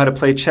don't even know how to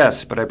play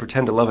chess, but I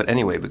pretend to love it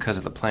anyway because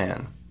of the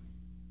plan.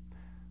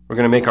 We're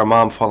going to make our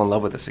mom fall in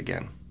love with us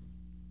again.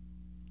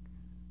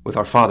 With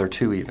our father,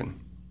 too, even.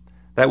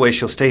 That way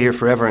she'll stay here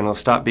forever and he'll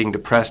stop being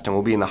depressed and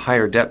we'll be in the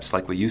higher depths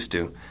like we used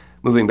to,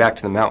 moving back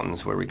to the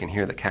mountains where we can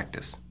hear the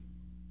cactus.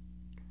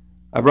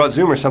 I brought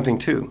Zoomer something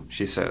too,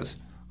 she says,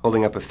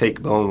 holding up a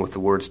fake bone with the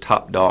words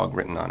top dog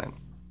written on it.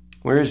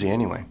 Where is he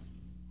anyway?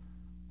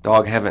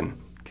 Dog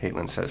heaven,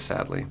 Caitlin says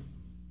sadly.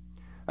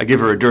 I give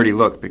her a dirty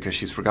look because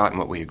she's forgotten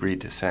what we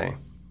agreed to say.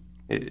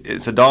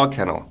 It's a dog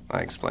kennel, I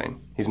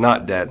explain. He's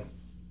not dead.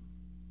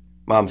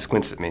 Mom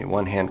squints at me,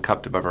 one hand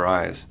cupped above her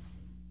eyes.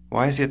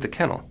 Why is he at the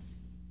kennel?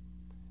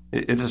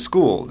 It's a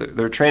school.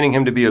 They're training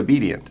him to be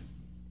obedient.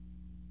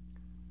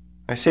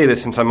 I say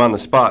this since I'm on the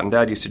spot, and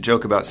Dad used to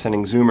joke about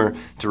sending Zoomer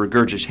to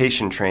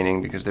regurgitation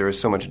training because there is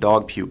so much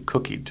dog puke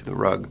cookied to the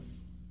rug.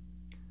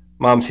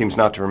 Mom seems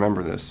not to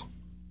remember this.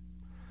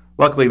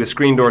 Luckily, the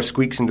screen door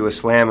squeaks into a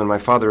slam and my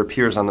father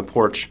appears on the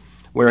porch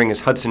wearing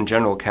his Hudson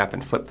General cap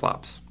and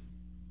flip-flops.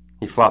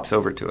 He flops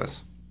over to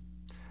us.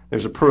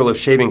 There's a pearl of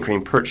shaving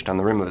cream perched on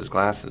the rim of his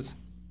glasses.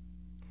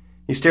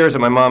 He stares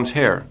at my mom's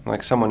hair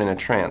like someone in a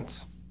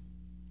trance.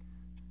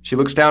 She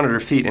looks down at her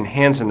feet and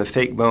hands him the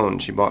fake bone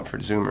she bought for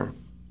Zoomer.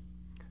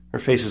 Her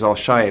face is all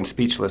shy and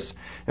speechless,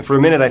 and for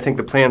a minute I think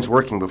the plan's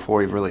working before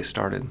we've really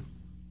started.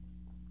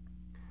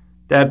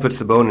 Dad puts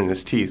the bone in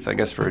his teeth, I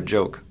guess for a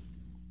joke.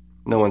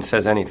 No one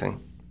says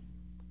anything.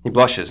 He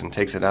blushes and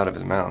takes it out of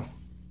his mouth.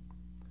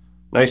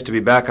 Nice to be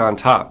back on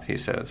top, he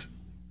says,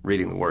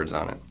 reading the words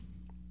on it.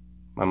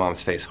 My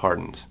mom's face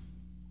hardens.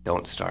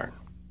 Don't start.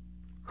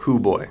 Hoo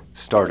boy,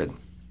 started.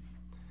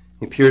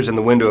 He peers in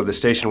the window of the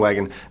station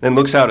wagon, then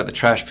looks out at the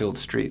trash-filled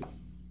street.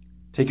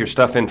 Take your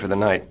stuff in for the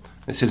night.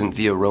 This isn't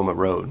Via Roma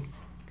Road.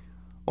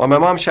 While my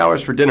mom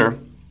showers for dinner,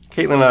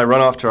 Caitlin and I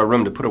run off to our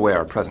room to put away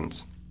our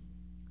presents.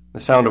 The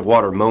sound of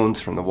water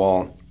moans from the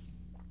wall.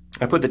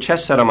 I put the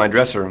chess set on my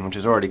dresser, which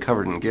is already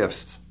covered in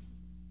gifts.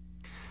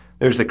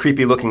 There's the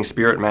creepy-looking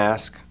spirit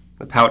mask,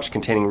 the pouch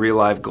containing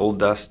real-live gold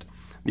dust,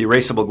 the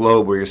erasable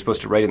globe where you're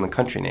supposed to write in the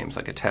country names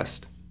like a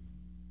test.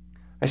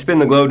 I spin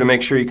the globe to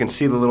make sure you can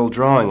see the little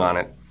drawing on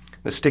it,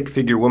 the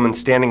stick-figure woman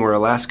standing where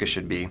Alaska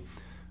should be,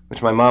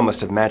 which my mom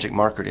must have magic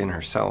markered in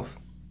herself.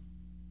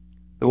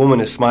 The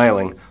woman is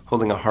smiling,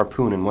 holding a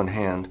harpoon in one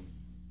hand.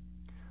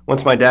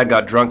 Once my dad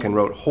got drunk and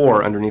wrote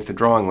whore underneath the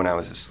drawing when I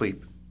was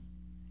asleep.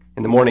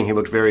 In the morning he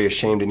looked very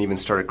ashamed and even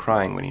started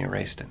crying when he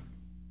erased it.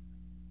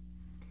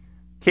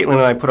 Caitlin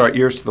and I put our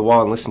ears to the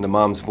wall and listened to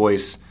Mom's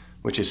voice,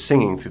 which is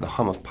singing through the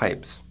hum of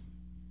pipes.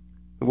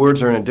 The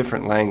words are in a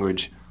different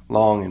language,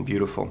 long and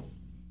beautiful.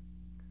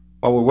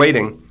 While we're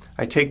waiting,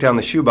 I take down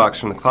the shoebox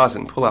from the closet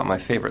and pull out my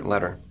favorite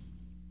letter.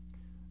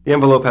 The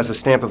envelope has a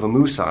stamp of a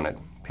moose on it,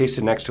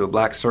 pasted next to a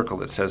black circle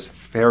that says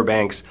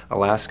Fairbanks,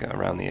 Alaska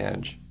around the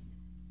edge.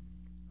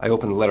 I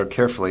open the letter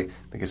carefully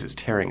because it's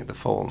tearing at the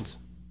folds.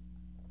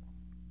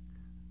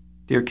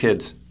 Dear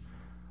kids,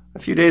 a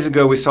few days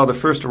ago we saw the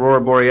first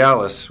aurora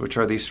borealis, which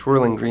are these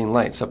swirling green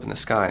lights up in the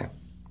sky.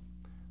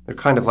 They're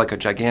kind of like a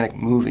gigantic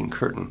moving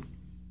curtain.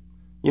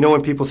 You know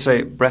when people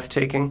say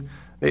breathtaking?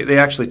 They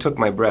actually took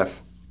my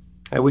breath.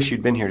 I wish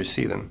you'd been here to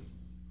see them.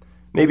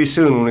 Maybe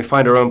soon, when we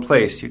find our own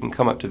place, you can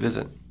come up to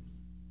visit.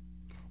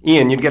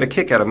 Ian, you'd get a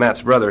kick out of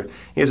Matt's brother.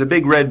 He has a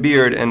big red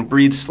beard and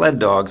breeds sled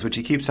dogs, which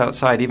he keeps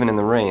outside even in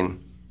the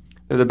rain.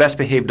 They're the best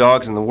behaved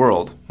dogs in the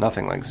world,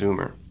 nothing like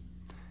Zoomer.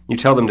 You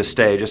tell them to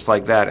stay just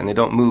like that, and they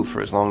don't move for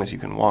as long as you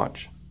can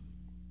watch.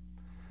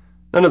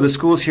 None of the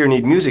schools here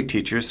need music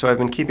teachers, so I've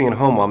been keeping at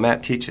home while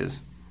Matt teaches.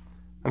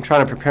 I'm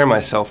trying to prepare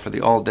myself for the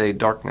all-day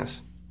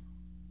darkness.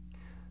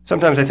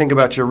 Sometimes I think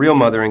about your real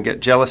mother and get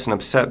jealous and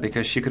upset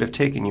because she could have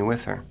taken you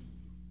with her.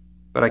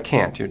 But I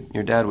can't.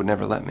 Your dad would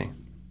never let me.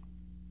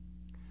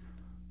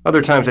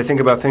 Other times I think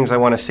about things I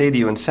want to say to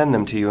you and send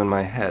them to you in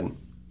my head.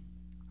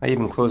 I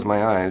even close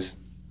my eyes.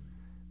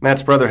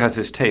 Matt's brother has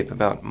this tape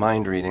about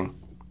mind reading.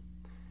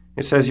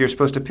 It says you're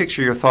supposed to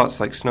picture your thoughts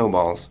like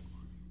snowballs.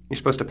 You're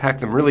supposed to pack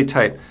them really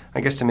tight, I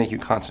guess to make you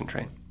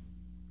concentrate.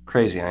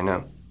 Crazy, I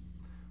know.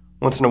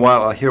 Once in a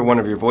while I'll hear one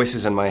of your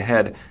voices in my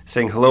head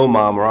saying, "Hello,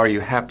 Mom," or "Are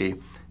you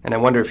happy?" And I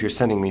wonder if you're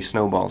sending me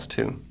snowballs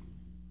too.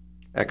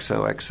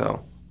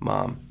 XOXO,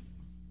 Mom.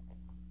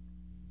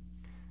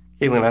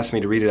 Caitlin asked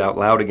me to read it out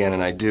loud again,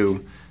 and I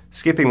do,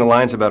 skipping the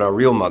lines about our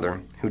real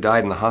mother, who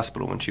died in the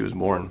hospital when she was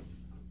born.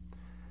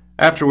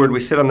 Afterward, we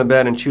sit on the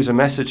bed and choose a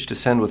message to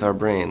send with our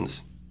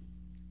brains.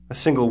 A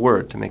single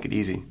word to make it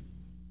easy.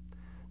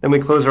 Then we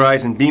close our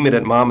eyes and beam it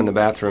at Mom in the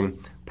bathroom,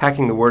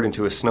 packing the word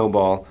into a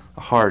snowball,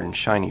 a hard and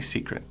shiny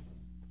secret.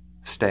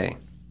 Stay.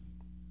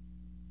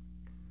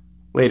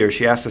 Later,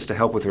 she asks us to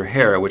help with her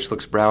hair, which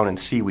looks brown and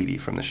seaweedy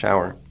from the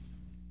shower.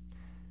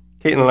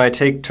 Caitlin and I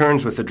take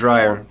turns with the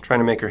dryer, trying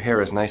to make her hair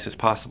as nice as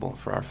possible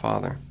for our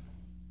father.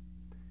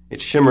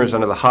 It shimmers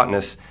under the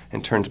hotness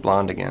and turns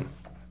blonde again.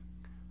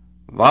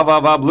 "Va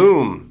va va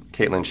bloom,"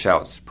 Caitlin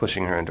shouts,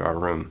 pushing her into our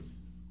room.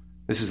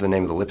 This is the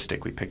name of the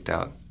lipstick we picked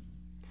out.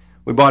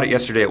 We bought it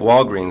yesterday at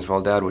Walgreens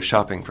while Dad was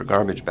shopping for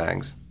garbage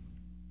bags.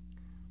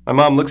 My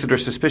mom looks at her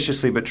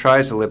suspiciously but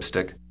tries the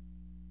lipstick,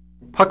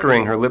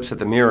 puckering her lips at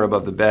the mirror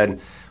above the bed,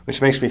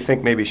 which makes me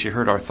think maybe she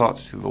heard our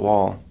thoughts through the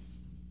wall.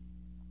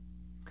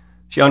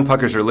 She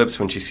unpuckers her lips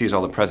when she sees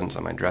all the presents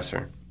on my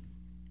dresser.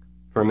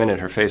 For a minute,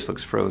 her face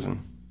looks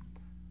frozen.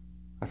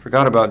 "I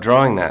forgot about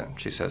drawing that,"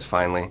 she says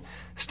finally,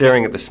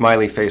 staring at the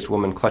smiley-faced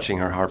woman clutching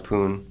her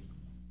harpoon.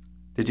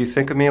 "Did you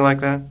think of me like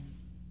that?"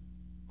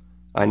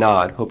 I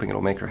nod, hoping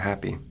it'll make her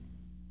happy.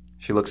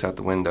 She looks out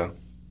the window.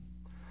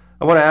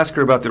 I want to ask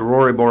her about the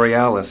aurora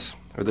borealis,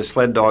 or the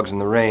sled dogs in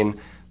the rain,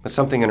 but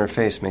something in her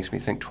face makes me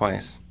think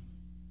twice.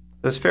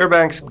 "Does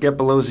Fairbanks get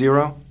below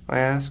zero?" I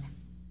ask.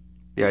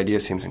 The idea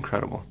seems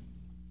incredible.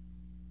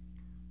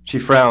 She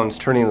frowns,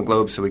 turning the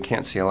globe so we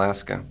can't see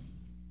Alaska.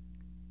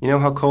 "You know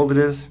how cold it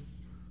is?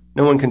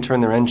 No one can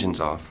turn their engines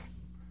off.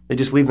 They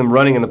just leave them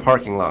running in the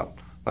parking lot,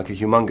 like a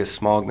humongous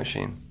smog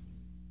machine."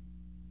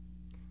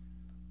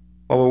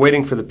 While we're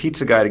waiting for the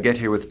pizza guy to get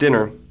here with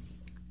dinner,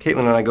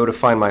 Caitlin and I go to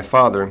find my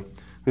father,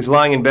 who's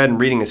lying in bed and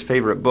reading his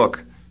favorite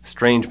book,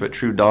 Strange But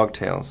True Dog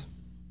Tales.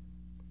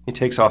 He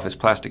takes off his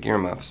plastic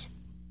earmuffs.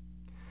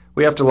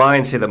 We have to lie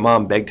and say that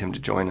Mom begged him to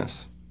join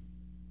us.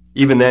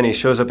 Even then, he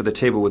shows up at the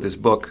table with his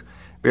book,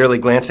 barely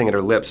glancing at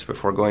her lips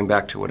before going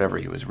back to whatever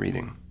he was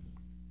reading.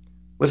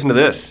 "Listen to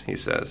this," he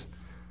says.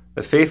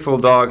 "The faithful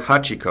dog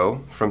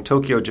Hachiko, from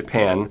Tokyo,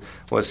 Japan,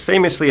 was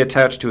famously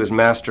attached to his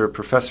master,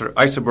 Professor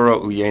Isaburo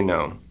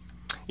Ueno.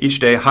 Each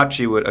day,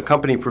 Hachi would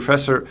accompany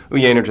Professor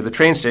Ueno to the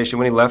train station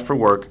when he left for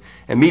work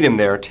and meet him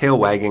there, tail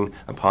wagging,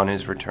 upon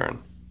his return."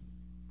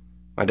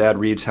 My dad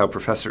reads how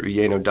Professor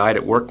Ueno died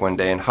at work one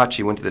day and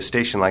Hachi went to the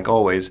station like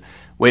always,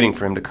 waiting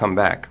for him to come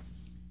back.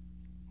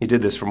 He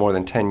did this for more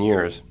than 10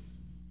 years.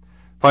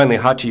 Finally,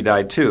 Hachi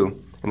died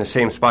too, in the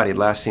same spot he'd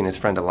last seen his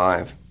friend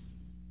alive.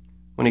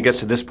 When he gets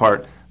to this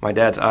part, my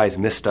dad's eyes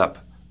mist up,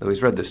 though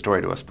he's read this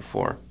story to us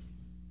before.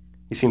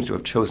 He seems to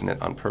have chosen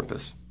it on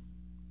purpose.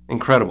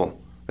 Incredible.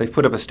 They've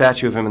put up a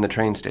statue of him in the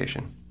train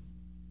station.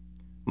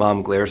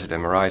 Mom glares at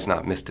him, her eyes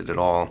not misted at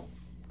all.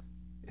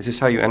 "Is this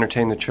how you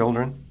entertain the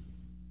children?"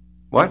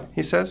 "What?"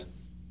 he says.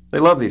 "They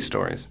love these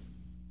stories."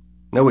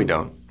 "No, we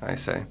don't," I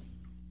say.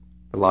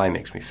 The lie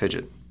makes me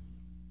fidget.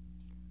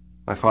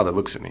 My father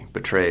looks at me,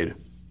 betrayed.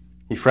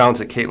 He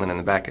frowns at Caitlin and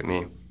then back at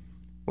me.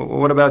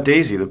 What about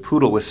Daisy, the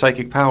poodle with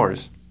psychic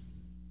powers?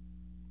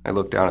 I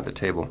look down at the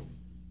table.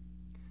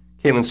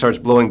 Caitlin starts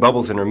blowing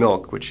bubbles in her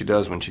milk, which she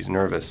does when she's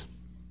nervous.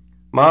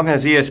 Mom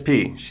has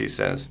ESP, she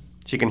says.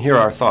 She can hear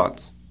our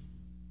thoughts.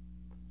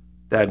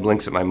 Dad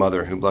blinks at my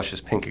mother, who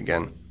blushes pink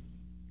again.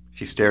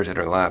 She stares at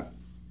her lap.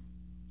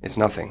 It's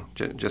nothing,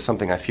 just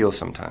something I feel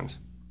sometimes.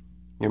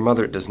 Your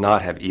mother does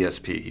not have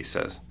ESP, he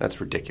says.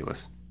 That's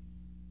ridiculous.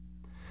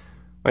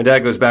 My dad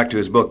goes back to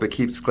his book, but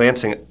keeps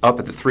glancing up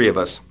at the three of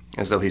us,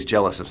 as though he's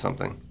jealous of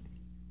something.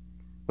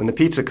 When the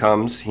pizza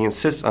comes, he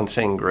insists on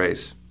saying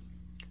grace.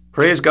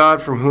 Praise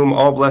God from whom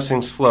all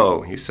blessings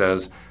flow, he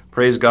says.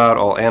 Praise God,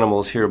 all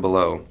animals here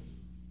below.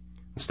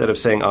 Instead of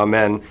saying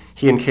amen,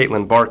 he and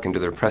Caitlin bark into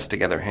their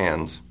pressed-together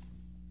hands.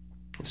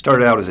 It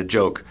started out as a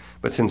joke,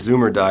 but since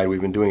Zoomer died, we've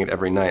been doing it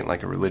every night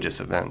like a religious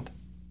event.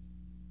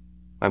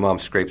 My mom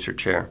scrapes her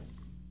chair.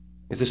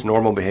 Is this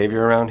normal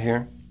behavior around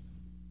here?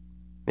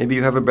 Maybe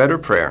you have a better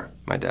prayer,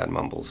 my dad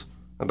mumbles,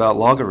 about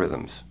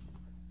logarithms.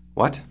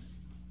 What?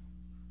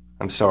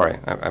 I'm sorry,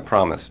 I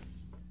promised.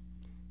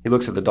 He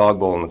looks at the dog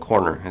bowl in the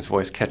corner, his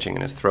voice catching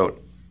in his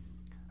throat.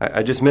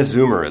 I just miss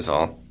Zoomer is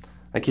all.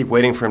 I keep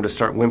waiting for him to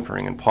start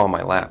whimpering and paw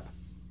my lap.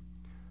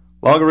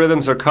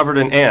 Logarithms are covered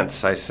in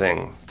ants, I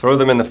sing. Throw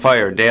them in the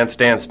fire, dance,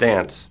 dance,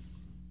 dance.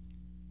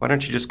 Why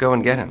don't you just go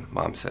and get him,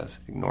 Mom says,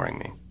 ignoring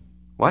me.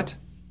 What?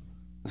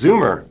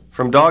 Zoomer,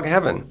 from dog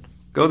heaven.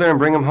 Go there and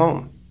bring him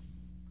home.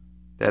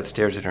 Dad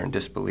stares at her in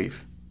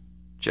disbelief.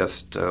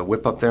 Just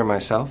whip up there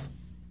myself?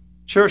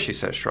 Sure, she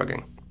says,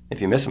 shrugging,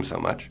 if you miss him so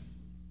much.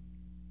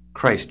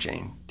 Christ,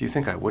 Jane, do you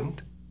think I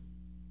wouldn't?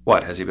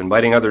 What, has he been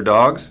biting other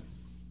dogs?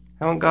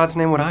 How in God's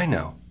name would I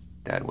know?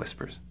 Dad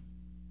whispers.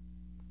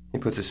 He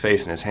puts his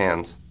face in his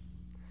hands.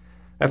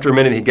 After a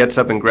minute, he gets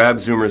up and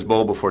grabs Zoomer's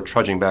bowl before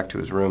trudging back to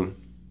his room.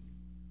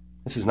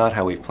 This is not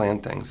how we've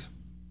planned things.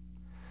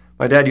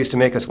 My dad used to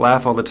make us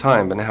laugh all the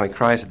time, but now he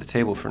cries at the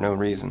table for no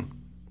reason.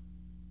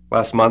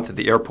 Last month at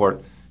the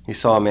airport, he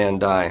saw a man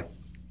die.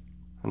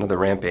 Another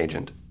ramp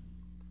agent.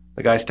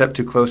 The guy stepped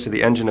too close to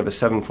the engine of a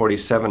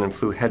 747 and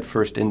flew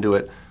headfirst into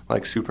it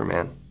like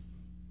Superman.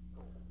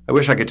 I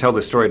wish I could tell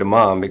this story to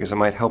Mom because it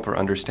might help her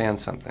understand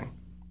something.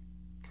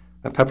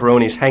 A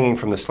pepperoni's hanging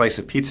from the slice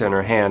of pizza in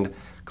her hand,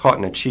 caught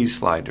in a cheese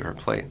slide to her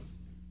plate.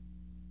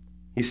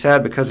 He's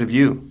sad because of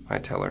you, I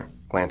tell her,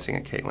 glancing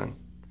at Caitlin.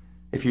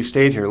 If you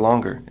stayed here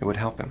longer, it would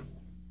help him.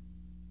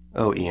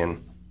 Oh,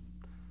 Ian.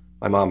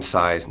 My mom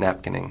sighs,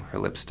 napkining her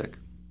lipstick.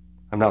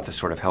 I'm not the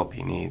sort of help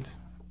he needs.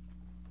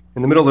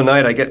 In the middle of the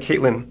night, I get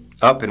Caitlin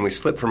up and we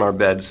slip from our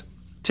beds,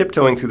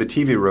 tiptoeing through the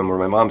TV room where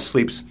my mom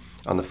sleeps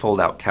on the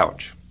fold-out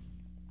couch.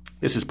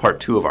 This is part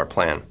 2 of our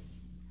plan.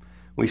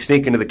 We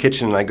sneak into the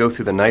kitchen and I go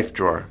through the knife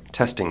drawer,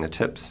 testing the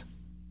tips.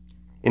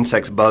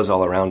 Insects buzz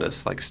all around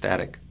us like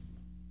static.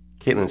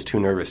 Caitlin's too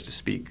nervous to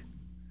speak.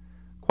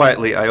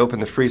 Quietly, I open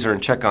the freezer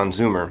and check on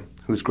Zoomer,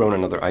 who's grown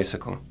another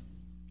icicle.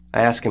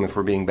 I ask him if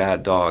we're being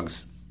bad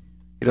dogs.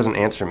 He doesn't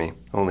answer me,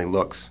 only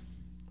looks.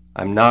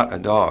 I'm not a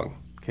dog,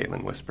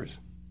 Caitlin whispers.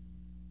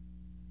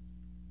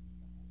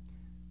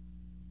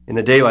 In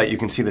the daylight, you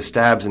can see the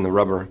stabs in the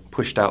rubber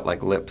pushed out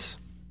like lips.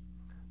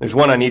 There's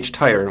one on each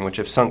tire, which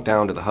have sunk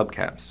down to the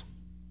hubcaps.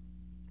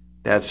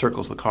 Dad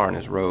circles the car in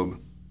his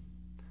robe.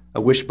 A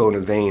wishbone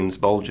of veins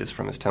bulges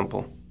from his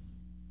temple.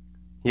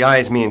 He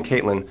eyes me and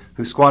Caitlin,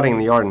 who's squatting in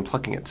the yard and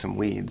plucking at some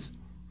weeds.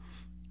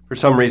 For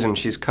some reason,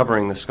 she's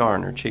covering the scar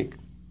on her cheek.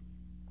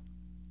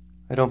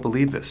 I don't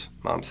believe this,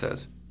 Mom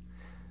says.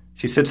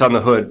 She sits on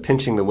the hood,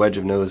 pinching the wedge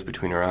of nose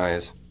between her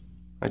eyes.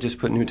 I just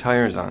put new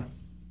tires on.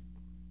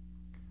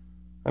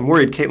 I'm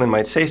worried Caitlin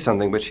might say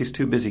something, but she's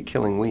too busy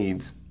killing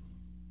weeds.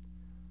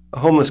 A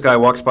homeless guy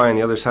walks by on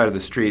the other side of the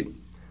street,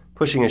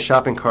 pushing his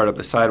shopping cart up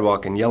the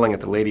sidewalk and yelling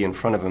at the lady in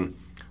front of him,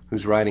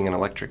 who's riding an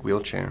electric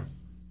wheelchair.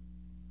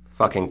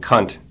 Fucking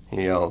cunt,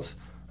 he yells.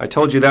 I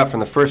told you that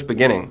from the first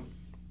beginning.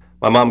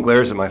 My mom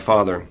glares at my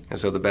father,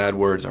 as though the bad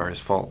words are his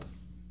fault.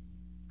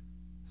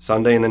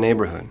 Sunday in the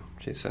neighborhood,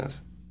 she says.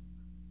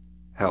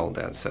 Hell,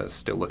 Dad says,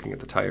 still looking at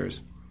the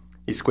tires.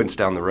 He squints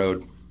down the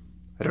road.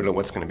 I don't know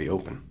what's going to be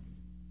open.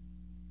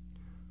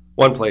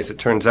 One place, it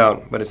turns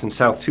out, but it's in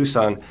South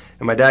Tucson,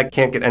 and my dad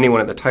can't get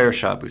anyone at the tire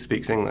shop who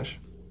speaks English.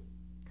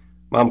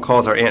 Mom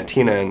calls our Aunt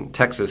Tina in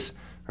Texas,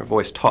 her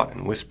voice taut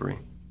and whispery.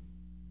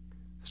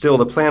 Still,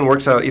 the plan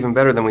works out even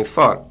better than we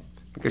thought,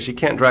 because she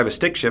can't drive a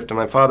stick shift and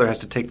my father has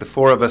to take the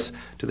 4 of us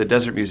to the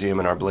Desert Museum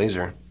in our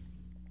Blazer.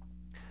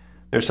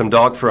 There's some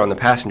dog fur on the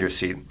passenger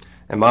seat,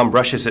 and Mom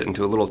brushes it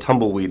into a little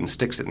tumbleweed and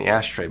sticks it in the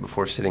ashtray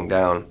before sitting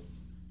down.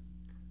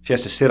 She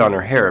has to sit on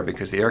her hair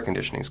because the air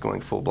conditioning is going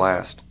full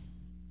blast.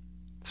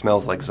 It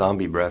smells like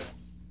zombie breath.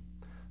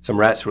 Some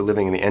rats were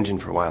living in the engine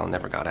for a while and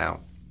never got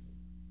out.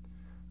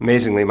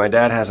 Amazingly, my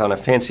dad has on a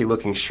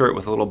fancy-looking shirt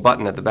with a little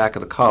button at the back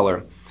of the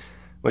collar,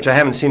 which I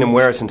haven't seen him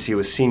wear since he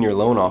was senior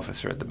loan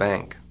officer at the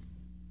bank.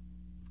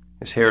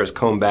 His hair is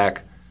combed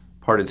back,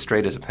 parted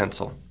straight as a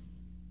pencil.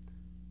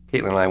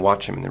 Caitlin and I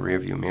watch him in the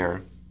rearview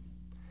mirror.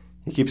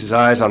 He keeps his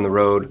eyes on the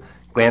road,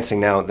 glancing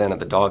now and then at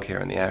the dog hair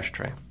in the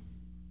ashtray.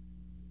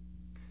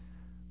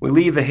 We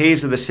leave the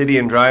haze of the city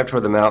and drive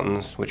toward the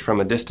mountains, which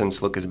from a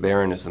distance look as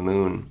barren as the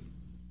moon.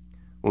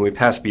 When we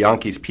pass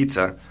Bianchi's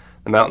Pizza,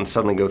 the mountains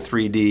suddenly go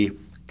 3D,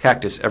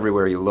 cactus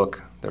everywhere you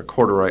look, their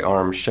corduroy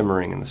arms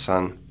shimmering in the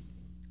sun.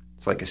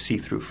 It's like a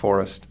see-through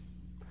forest.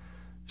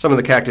 Some of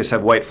the cactus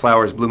have white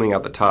flowers blooming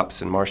out the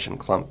tops in Martian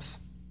clumps.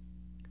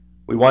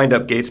 We wind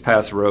up Gates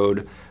Pass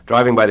Road,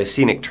 driving by the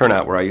scenic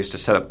turnout where I used to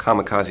set up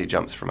kamikaze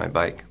jumps for my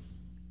bike.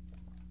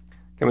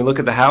 Can we look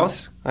at the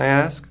house? I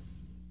ask.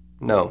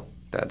 No,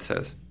 Dad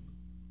says.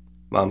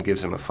 Mom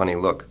gives him a funny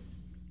look.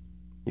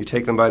 You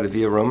take them by the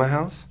Via Roma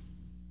house?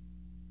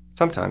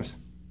 Sometimes.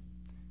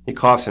 He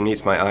coughs and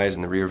meets my eyes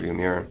in the rearview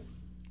mirror.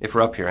 If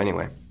we're up here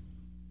anyway.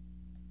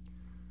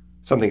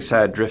 Something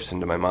sad drifts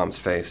into my mom's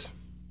face.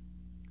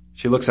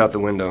 She looks out the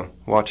window,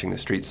 watching the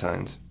street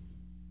signs.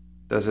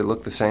 Does it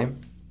look the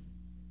same?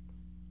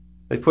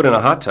 They've put in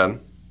a hot tub,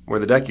 where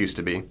the deck used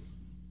to be.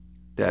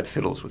 Dad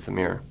fiddles with the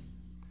mirror.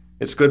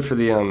 It's good for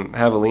the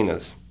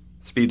javelinas.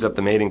 Speeds up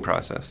the mating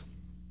process.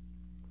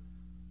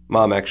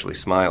 Mom actually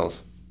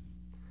smiles.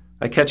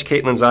 I catch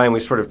Caitlin's eye and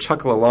we sort of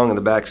chuckle along in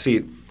the back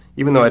seat,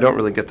 even though I don't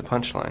really get the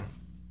punchline.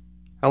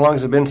 How long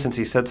has it been since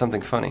he said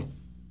something funny?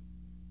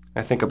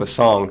 I think of a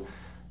song.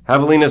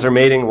 Javelinas are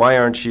mating, why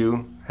aren't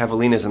you?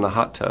 Javelinas in the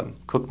hot tub,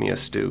 cook me a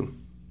stew.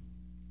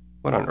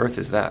 What on earth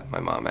is that? My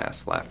mom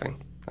asks,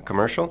 laughing. A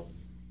commercial?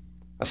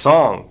 A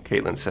song,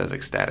 Caitlin says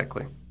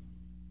ecstatically.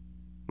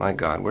 My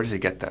God, where does he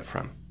get that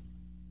from?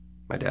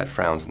 My dad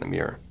frowns in the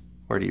mirror.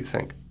 Where do you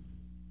think?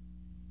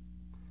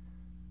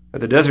 At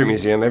the Desert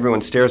Museum,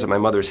 everyone stares at my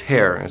mother's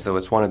hair as though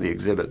it's one of the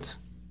exhibits.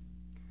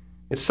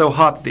 It's so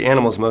hot that the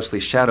animals mostly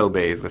shadow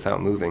bathe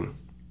without moving.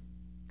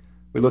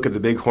 We look at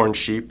the bighorn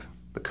sheep,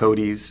 the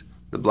coyotes,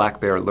 the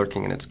black bear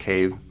lurking in its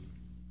cave.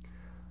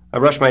 I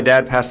rush my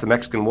dad past the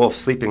Mexican wolf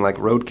sleeping like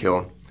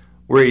roadkill,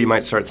 worried he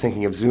might start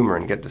thinking of Zoomer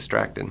and get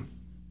distracted.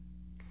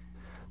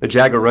 The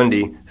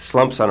jaguarundi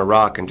slumps on a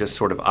rock and just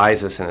sort of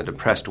eyes us in a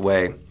depressed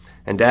way,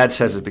 and Dad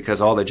says it's because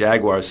all the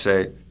jaguars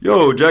say,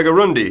 "Yo,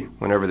 jaguarundi,"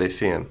 whenever they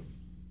see him.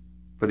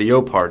 For the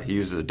yo part, he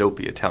uses a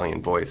dopey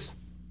Italian voice.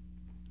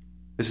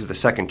 This is the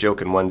second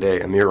joke in one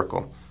day, a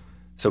miracle.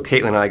 So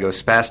Caitlin and I go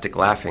spastic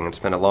laughing and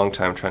spend a long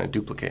time trying to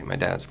duplicate my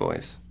dad's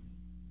voice.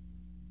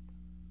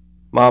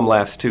 Mom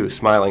laughs too,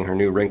 smiling her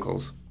new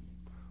wrinkles.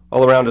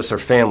 All around us are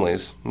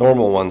families,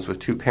 normal ones with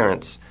 2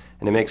 parents,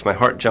 and it makes my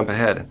heart jump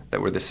ahead that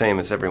we're the same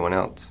as everyone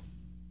else.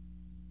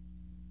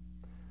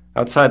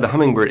 Outside the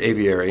hummingbird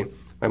aviary,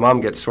 my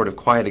mom gets sort of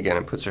quiet again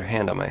and puts her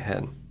hand on my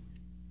head.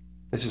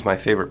 This is my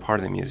favorite part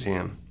of the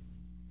museum.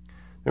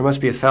 There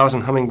must be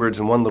 1,000 hummingbirds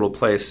in one little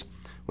place,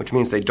 which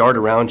means they dart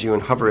around you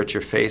and hover at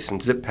your face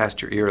and zip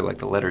past your ear like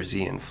the letter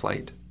Z in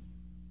flight.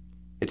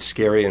 It's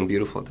scary and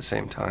beautiful at the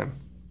same time.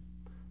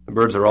 The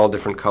birds are all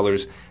different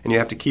colors, and you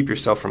have to keep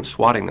yourself from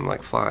swatting them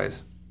like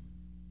flies.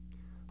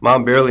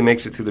 Mom barely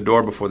makes it through the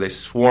door before they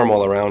swarm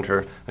all around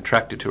her,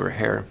 attracted to her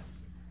hair.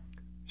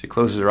 She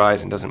closes her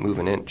eyes and doesn't move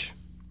an inch.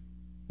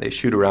 They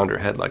shoot around her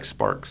head like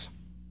sparks.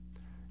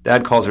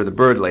 Dad calls her the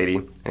bird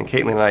lady, and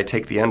Caitlin and I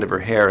take the end of her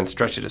hair and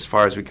stretch it as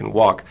far as we can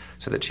walk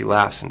so that she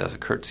laughs and does a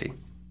curtsy.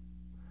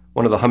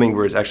 One of the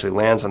hummingbirds actually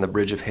lands on the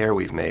bridge of hair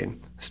we've made,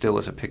 still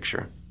as a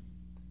picture.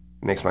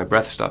 It makes my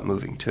breath stop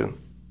moving, too.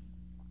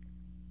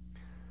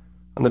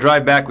 On the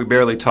drive back, we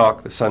barely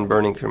talk, the sun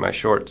burning through my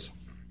shorts.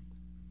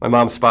 My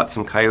mom spots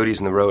some coyotes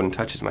in the road and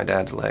touches my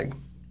dad's leg.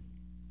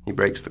 He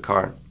brakes the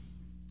car.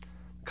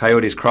 The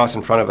coyotes cross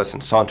in front of us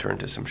and saunter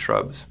into some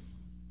shrubs.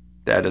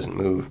 Dad doesn't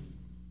move.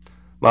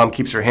 Mom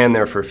keeps her hand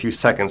there for a few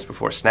seconds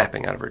before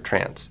snapping out of her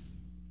trance.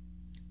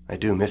 I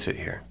do miss it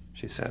here,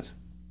 she says.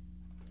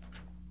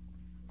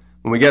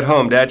 When we get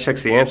home, Dad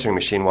checks the answering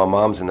machine while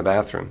Mom's in the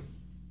bathroom.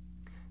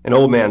 An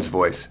old man's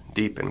voice,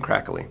 deep and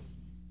crackly.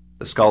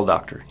 The skull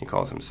doctor, he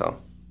calls himself.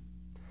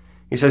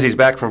 He says he's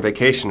back from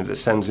vacation to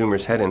send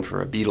Zoomer's head in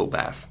for a beetle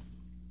bath.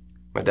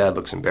 My dad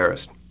looks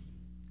embarrassed.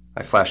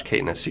 I flash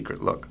Caitlin a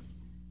secret look.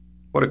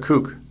 What a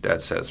kook,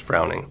 Dad says,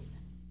 frowning.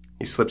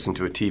 He slips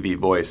into a TV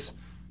voice.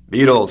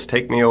 Beatles,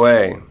 take me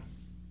away.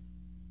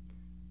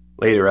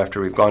 Later,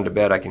 after we've gone to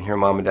bed, I can hear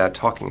Mom and Dad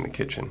talking in the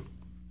kitchen.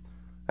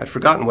 I'd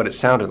forgotten what it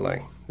sounded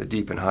like, the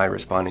deep and high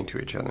responding to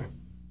each other.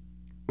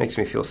 Makes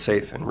me feel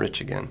safe and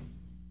rich again.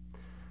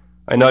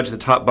 I nudge the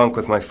top bunk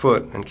with my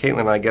foot, and Caitlin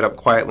and I get up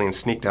quietly and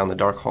sneak down the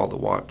dark hall to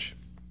watch.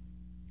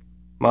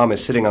 Mom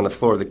is sitting on the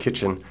floor of the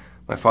kitchen,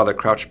 my father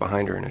crouched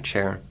behind her in a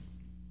chair.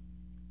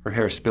 Her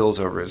hair spills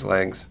over his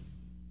legs.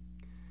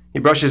 He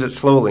brushes it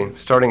slowly,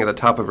 starting at the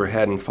top of her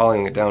head and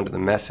following it down to the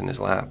mess in his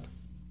lap.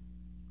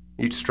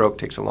 Each stroke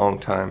takes a long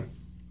time.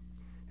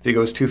 If he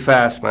goes too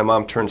fast, my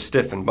mom turns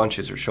stiff and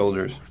bunches her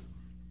shoulders.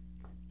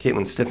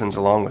 Caitlin stiffens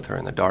along with her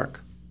in the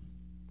dark.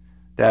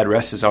 Dad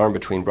rests his arm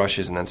between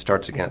brushes and then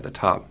starts again at the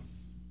top.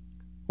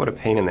 What a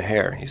pain in the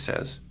hair, he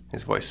says,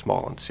 his voice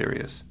small and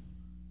serious.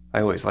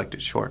 I always liked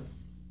it short.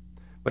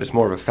 But it's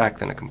more of a fact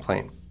than a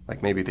complaint,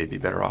 like maybe they'd be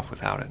better off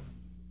without it.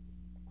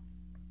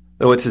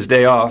 Though it's his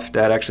day off,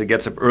 Dad actually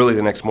gets up early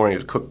the next morning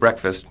to cook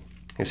breakfast,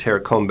 his hair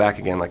combed back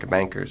again like a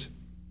banker's.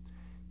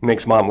 He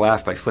makes Mom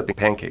laugh by flipping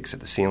pancakes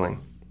at the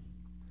ceiling.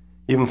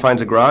 He even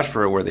finds a garage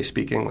for her where they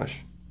speak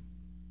English.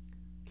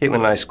 Caitlin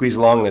and I squeeze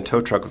along in the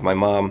tow truck with my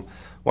mom,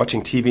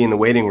 watching TV in the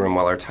waiting room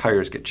while our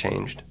tires get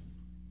changed.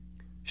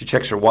 She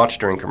checks her watch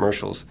during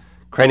commercials,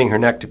 craning her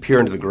neck to peer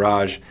into the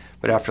garage,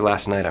 but after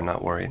last night I'm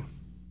not worried.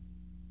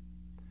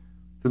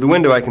 Through the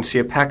window I can see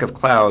a pack of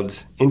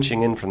clouds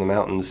inching in from the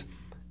mountains,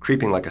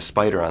 creeping like a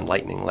spider on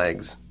lightning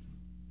legs.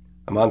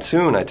 A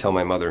monsoon, I tell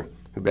my mother,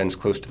 who bends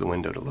close to the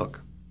window to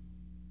look.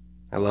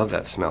 I love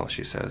that smell,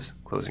 she says,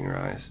 closing her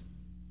eyes.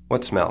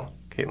 What smell?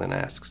 Caitlin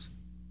asks.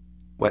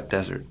 Wet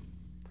desert.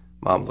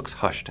 Mom looks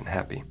hushed and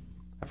happy.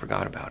 I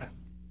forgot about it.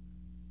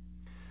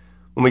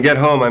 When we get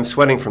home, I'm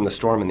sweating from the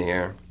storm in the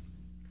air.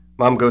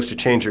 Mom goes to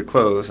change her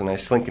clothes, and I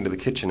slink into the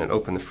kitchen and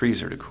open the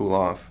freezer to cool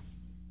off.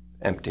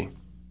 Empty.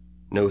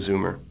 No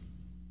Zoomer.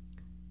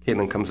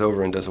 Caitlin comes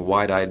over and does a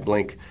wide-eyed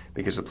blink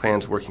because the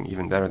plan's working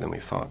even better than we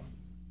thought.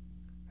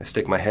 I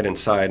stick my head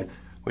inside,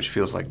 which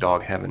feels like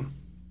dog heaven.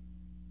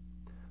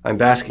 I'm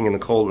basking in the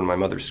cold when my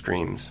mother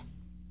screams.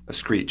 A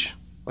screech,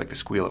 like the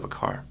squeal of a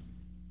car.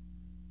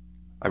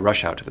 I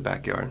rush out to the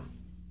backyard.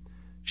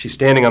 She's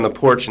standing on the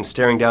porch and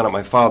staring down at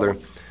my father,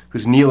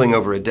 who's kneeling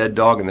over a dead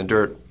dog in the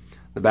dirt,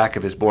 the back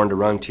of his Born to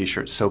Run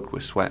t-shirt soaked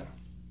with sweat.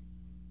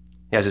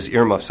 He has his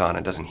earmuffs on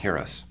and doesn't hear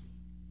us.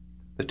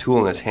 The tool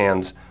in his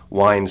hands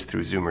winds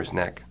through Zoomer's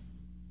neck,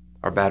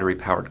 our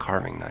battery-powered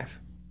carving knife.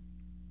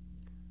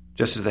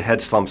 Just as the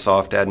head slumps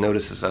off, Dad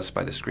notices us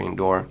by the screen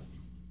door.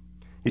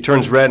 He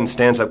turns red and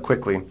stands up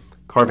quickly,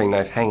 carving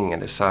knife hanging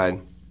at his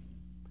side.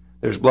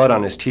 There's blood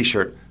on his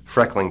t-shirt,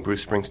 freckling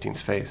Bruce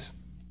Springsteen's face.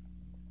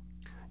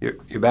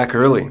 You're back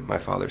early, my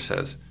father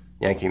says,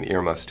 yanking the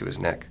earmuffs to his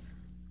neck.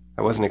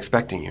 I wasn't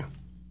expecting you.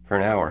 For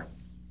an hour.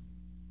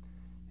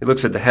 He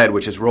looks at the head,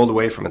 which has rolled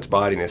away from its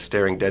body and is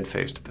staring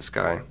dead-faced at the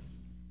sky.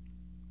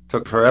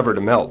 Took forever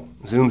to melt.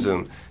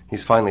 Zoom.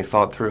 He's finally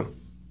thawed through.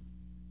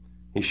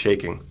 He's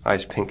shaking,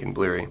 eyes pink and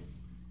bleary.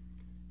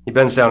 He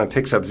bends down and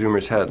picks up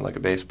Zoomer's head like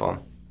a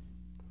baseball.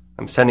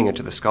 I'm sending it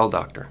to the skull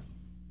doctor.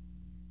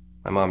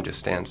 My mom just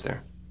stands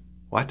there.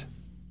 What?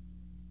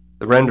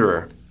 The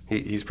renderer.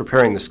 He's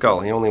preparing the skull.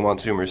 He only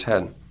wants Zoomer's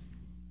head.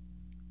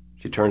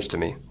 She turns to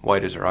me,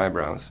 white as her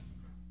eyebrows.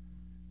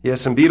 He has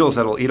some beetles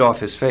that'll eat off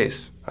his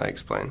face, I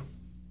explain.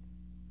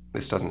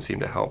 This doesn't seem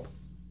to help.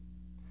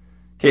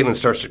 Caitlin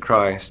starts to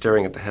cry,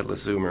 staring at the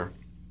headless Zoomer.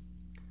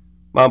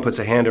 Mom puts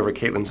a hand over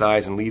Caitlin's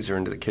eyes and leads her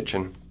into the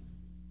kitchen.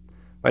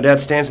 My dad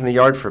stands in the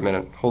yard for a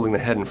minute, holding the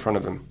head in front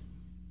of him.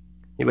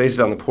 He lays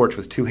it on the porch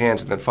with two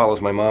hands and then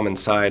follows my mom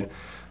inside,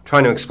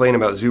 trying to explain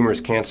about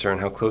Zoomer's cancer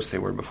and how close they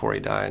were before he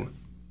died.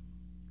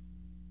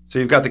 So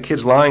you've got the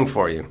kids lying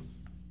for you.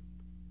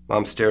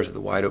 Mom stares at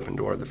the wide-open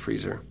door of the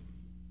freezer.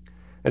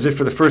 As if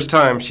for the first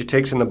time, she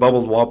takes in the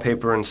bubbled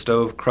wallpaper and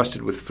stove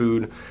crusted with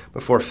food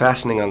before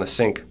fastening on the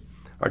sink,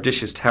 our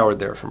dishes towered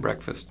there from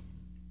breakfast.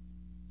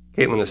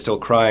 Caitlin is still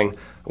crying,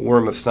 a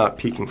worm of snot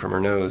peeking from her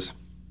nose.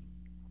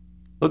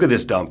 Look at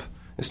this dump.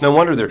 It's no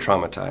wonder they're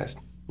traumatized.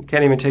 You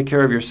can't even take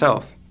care of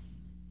yourself.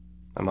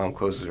 My mom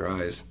closes her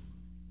eyes.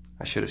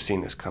 I should have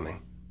seen this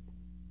coming.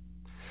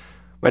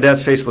 My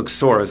dad's face looks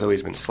sore as though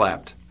he's been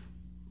slapped.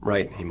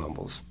 Right, he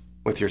mumbles.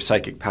 With your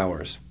psychic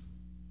powers.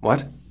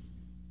 What?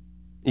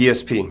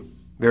 ESP.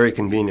 Very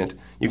convenient.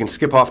 You can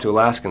skip off to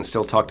Alaska and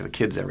still talk to the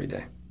kids every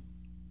day.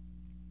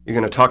 You're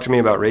going to talk to me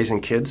about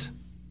raising kids?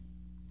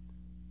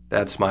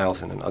 Dad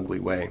smiles in an ugly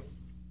way.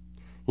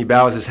 He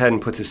bows his head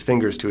and puts his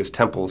fingers to his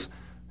temples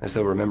as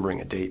though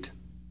remembering a date.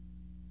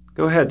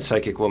 Go ahead,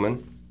 psychic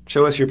woman.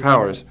 Show us your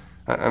powers.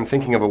 I'm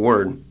thinking of a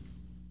word.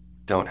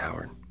 Don't,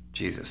 Howard.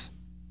 Jesus.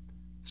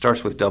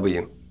 Starts with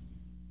W.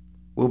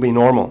 We'll be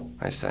normal,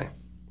 I say.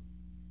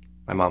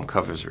 My mom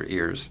covers her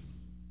ears.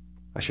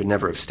 I should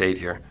never have stayed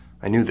here.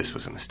 I knew this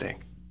was a mistake.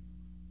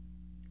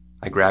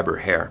 I grab her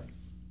hair.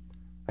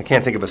 I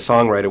can't think of a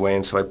song right away,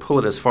 and so I pull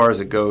it as far as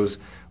it goes,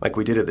 like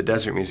we did at the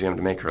Desert Museum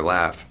to make her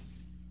laugh.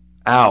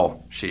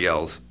 Ow, she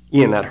yells.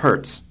 Ian, that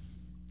hurts.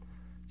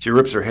 She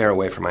rips her hair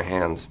away from my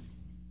hands.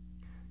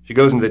 She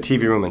goes into the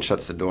TV room and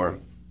shuts the door.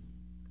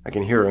 I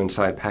can hear her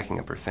inside packing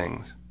up her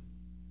things.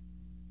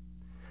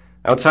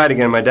 Outside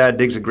again, my dad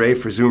digs a grave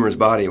for Zoomer's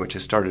body, which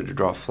has started to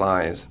draw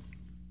flies.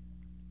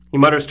 He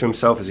mutters to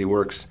himself as he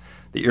works,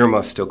 the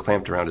earmuff still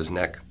clamped around his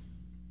neck.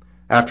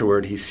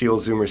 Afterward, he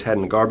seals Zoomer's head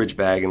in a garbage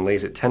bag and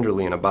lays it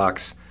tenderly in a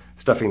box,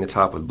 stuffing the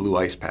top with blue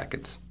ice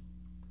packets.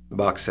 The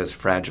box says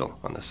fragile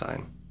on the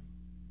side.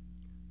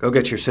 Go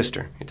get your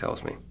sister, he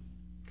tells me.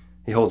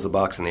 He holds the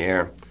box in the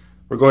air.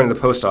 We're going to the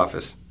post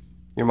office.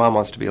 Your mom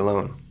wants to be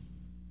alone.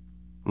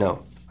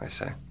 No, I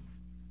say.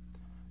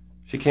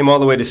 She came all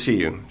the way to see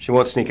you. She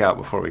won't sneak out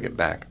before we get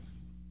back.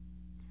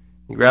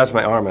 He grabs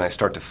my arm and I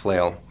start to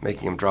flail,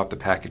 making him drop the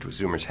package with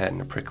Zoomer's head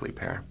in a prickly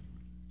pear.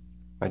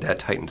 My dad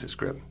tightens his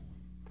grip.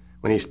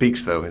 When he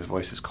speaks, though, his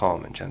voice is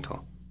calm and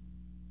gentle.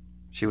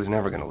 She was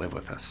never going to live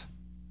with us.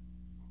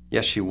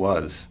 Yes, she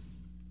was.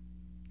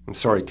 I'm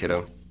sorry,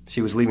 kiddo.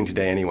 She was leaving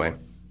today anyway.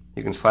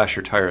 You can slash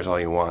your tires all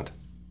you want.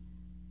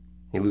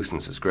 He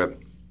loosens his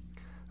grip.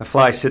 A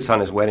fly sits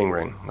on his wedding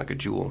ring like a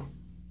jewel.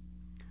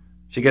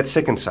 She gets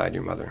sick inside,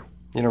 your mother.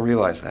 You don't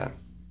realize that.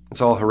 It's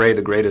all hooray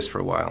the greatest for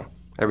a while.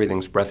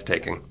 Everything's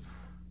breathtaking.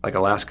 Like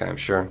Alaska, I'm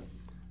sure.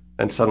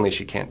 Then suddenly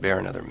she can't bear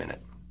another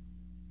minute.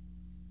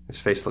 His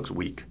face looks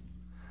weak.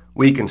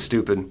 Weak and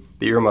stupid,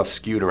 the earmuff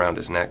skewed around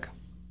his neck.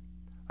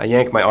 I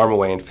yank my arm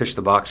away and fish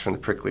the box from the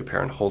prickly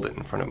pear and hold it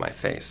in front of my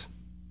face.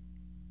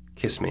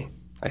 "Kiss me,"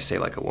 I say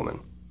like a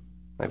woman.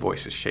 My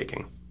voice is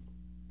shaking.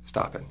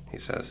 "Stop it," he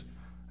says.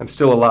 "I'm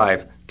still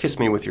alive. Kiss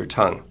me with your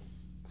tongue."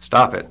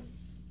 "Stop it."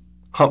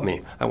 "Hump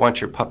me. I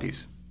want your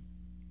puppies."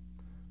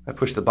 I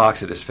push the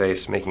box at his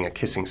face, making a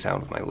kissing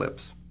sound with my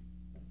lips.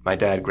 My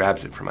dad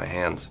grabs it from my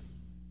hands.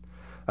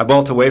 I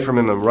bolt away from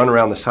him and run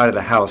around the side of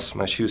the house,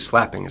 my shoes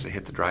slapping as I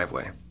hit the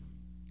driveway.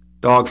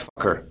 "Dog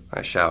fucker,"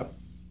 I shout.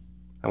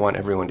 I want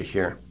everyone to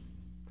hear.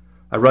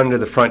 I run into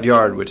the front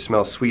yard, which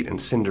smells sweet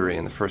and cindery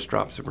in the first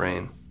drops of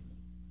rain.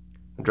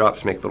 The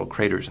drops make little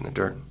craters in the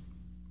dirt.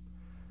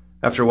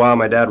 After a while,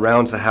 my dad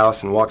rounds the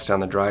house and walks down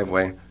the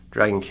driveway,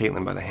 dragging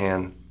Caitlin by the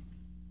hand.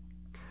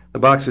 The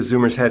box with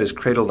Zoomer's head is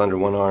cradled under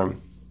one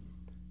arm.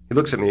 He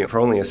looks at me for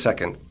only a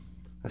second,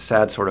 a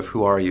sad sort of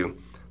 "who are you?"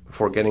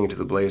 before getting into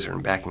the Blazer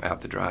and backing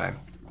out the drive.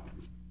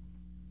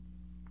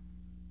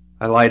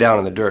 I lie down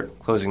in the dirt,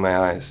 closing my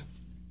eyes.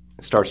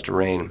 It starts to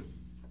rain,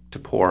 to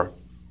pour.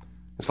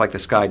 It's like the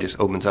sky just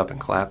opens up and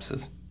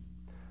collapses.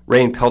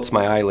 Rain pelts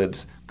my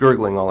eyelids,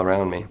 gurgling all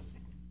around me.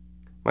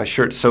 My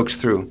shirt soaks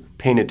through,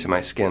 painted to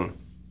my skin.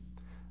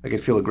 I can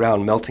feel the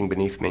ground melting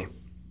beneath me.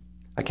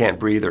 I can't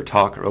breathe or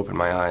talk or open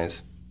my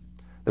eyes.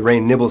 The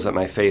rain nibbles at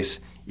my face,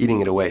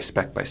 eating it away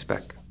speck by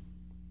speck.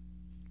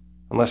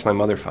 Unless my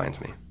mother finds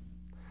me.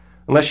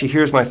 Unless she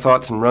hears my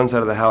thoughts and runs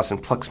out of the house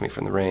and plucks me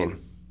from the rain.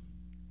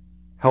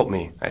 Help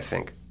me, I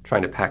think,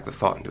 trying to pack the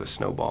thought into a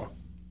snowball.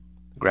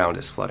 The ground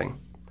is flooding.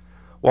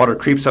 Water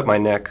creeps up my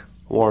neck,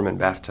 warm and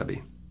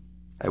bathtubby.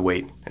 I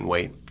wait and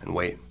wait and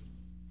wait.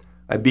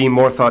 I beam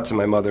more thoughts in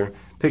my mother,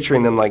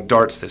 picturing them like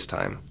darts this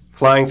time,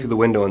 flying through the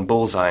window and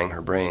bullseyeing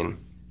her brain.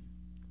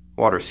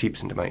 Water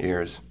seeps into my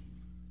ears.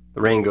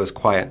 The rain goes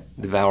quiet,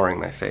 devouring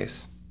my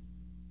face.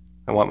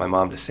 I want my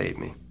mom to save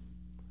me.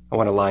 I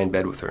want to lie in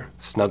bed with her,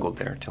 snuggled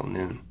there till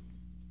noon.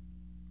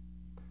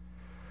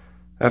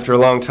 After a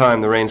long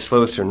time, the rain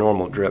slows to a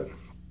normal drip.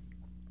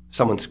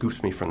 Someone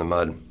scoops me from the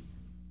mud.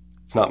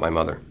 It's not my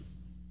mother.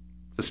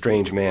 It's a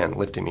strange man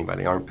lifting me by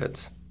the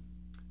armpits.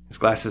 His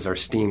glasses are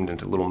steamed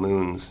into little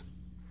moons.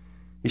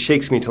 He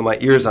shakes me till my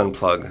ears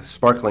unplug,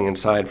 sparkling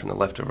inside from the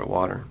leftover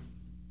water.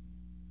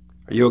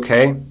 "Are you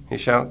okay?" he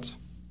shouts.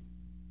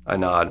 I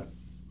nod.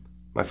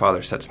 My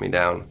father sets me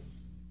down.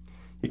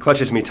 He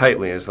clutches me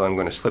tightly as though I'm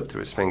going to slip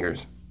through his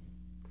fingers.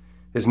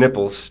 His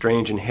nipples,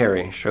 strange and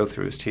hairy, show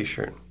through his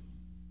t-shirt.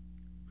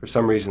 For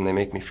some reason, they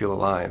make me feel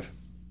alive.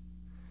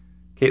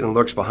 Caitlin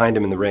lurks behind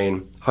him in the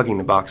rain, hugging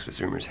the box with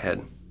Zoomer's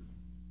head.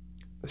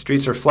 "The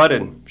streets are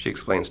flooded," she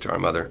explains to our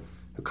mother,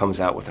 who comes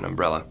out with an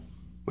umbrella.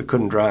 "We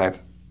couldn't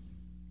drive."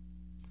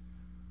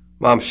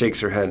 Mom shakes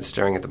her head,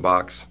 staring at the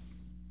box.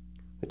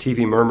 The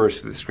TV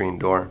murmurs through the screen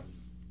door.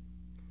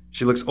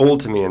 She looks old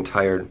to me and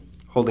tired,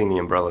 holding the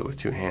umbrella with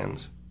two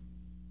hands.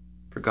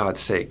 "For God's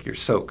sake, you're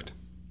soaked.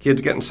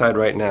 Kids, get inside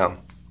right now.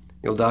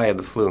 You'll die of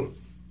the flu."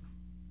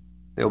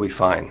 "They'll be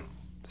fine.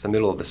 It's the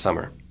middle of the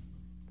summer."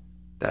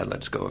 Dad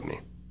lets go of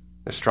me.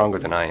 They're stronger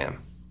than I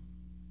am.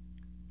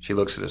 She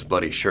looks at his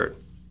bloody shirt.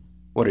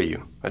 "What are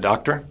you, a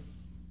doctor?"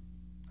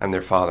 "I'm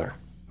their father,"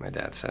 my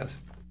dad says.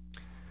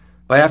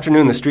 By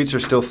afternoon, the streets are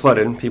still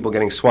flooded, people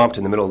getting swamped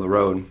in the middle of the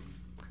road.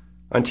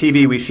 On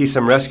TV, we see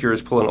some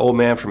rescuers pull an old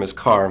man from his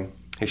car,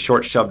 his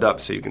shorts shoved up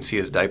so you can see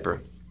his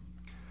diaper.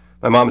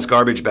 My mom's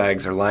garbage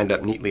bags are lined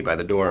up neatly by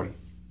the door.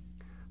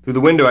 Through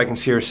the window, I can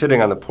see her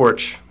sitting on the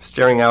porch,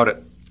 staring out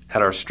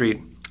at our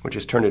street, which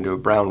has turned into a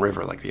brown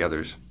river like the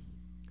others.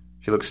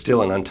 She looks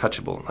still and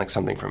untouchable, like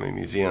something from a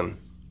museum.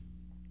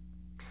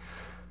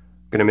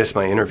 "I'm going to miss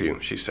my interview,"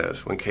 she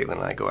says, when Caitlin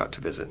and I go out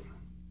to visit.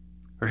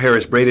 Her hair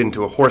is braided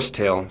into a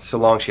horsetail, so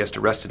long she has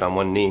to rest it on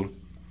one knee.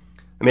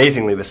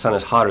 Amazingly, the sun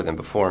is hotter than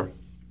before.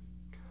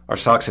 Our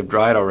socks have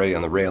dried already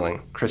on the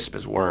railing, crisp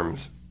as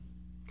worms.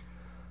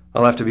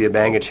 "I'll have to be a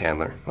baggage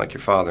handler, like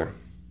your father."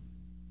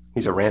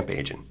 "He's a ramp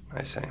agent,"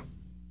 I say.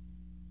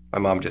 My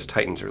mom just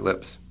tightens her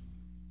lips.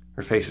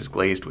 Her face is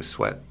glazed with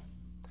sweat.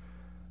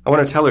 I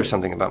want to tell her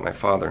something about my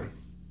father.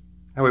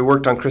 How he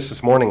worked on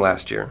Christmas morning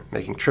last year,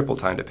 making triple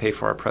time to pay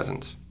for our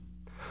presents.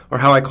 Or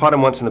how I caught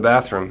him once in the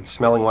bathroom,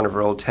 smelling one of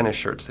her old tennis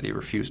shirts that he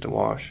refused to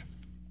wash.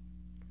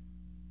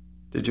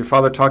 "Did your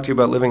father talk to you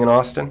about living in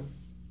Austin?"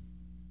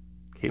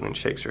 Caitlin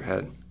shakes her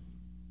head.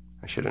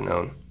 I should have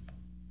known.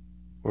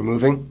 "We're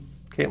moving?"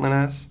 Caitlin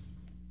asks.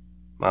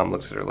 Mom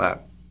looks at her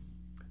lap.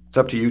 "It's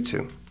up to you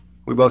two.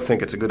 We both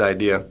think it's a good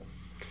idea.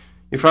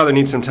 Your father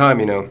needs some time,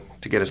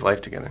 to get his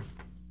life together."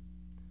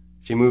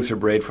 She moves her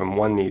braid from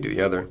one knee to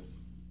the other.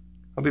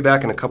 "I'll be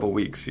back in a couple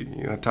weeks.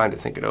 You have time to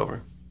think it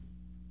over."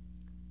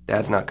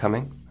 "Dad's not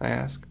coming?" I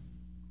ask.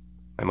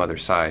 My mother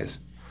sighs.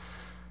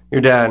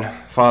 "Your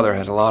father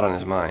has a lot on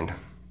his mind."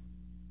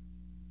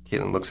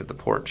 Caitlin looks at the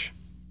porch.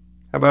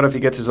 "How about if he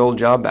gets his old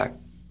job back?"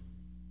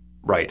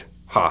 "Right.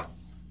 Ha!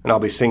 And I'll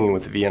be singing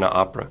with the Vienna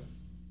Opera."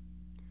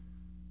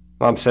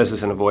 Mom says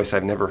this in a voice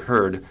I've never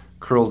heard,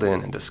 curled in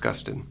and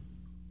disgusted.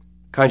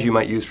 The kind you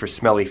might use for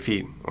smelly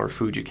feet or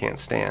food you can't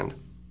stand.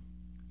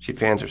 She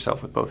fans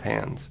herself with both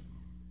hands.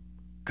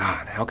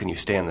 God, how can you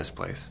stand this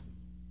place?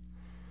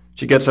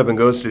 She gets up and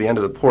goes to the end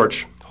of the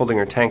porch, holding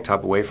her tank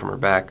top away from her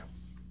back.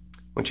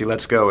 When she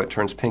lets go, it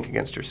turns pink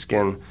against her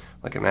skin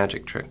like a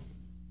magic trick.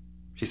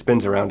 She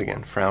spins around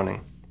again,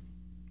 frowning.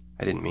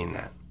 I didn't mean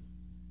that.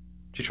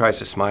 She tries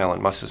to smile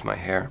and musses my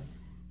hair.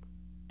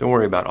 Don't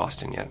worry about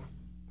Austin yet,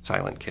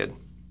 silent kid.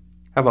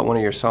 How about one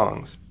of your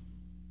songs?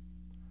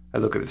 I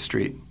look at the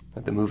street,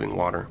 at the moving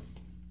water.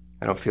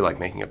 I don't feel like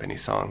making up any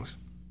songs.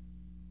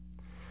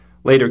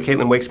 Later,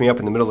 Caitlin wakes me up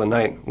in the middle of the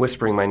night,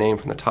 whispering my name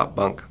from the top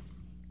bunk.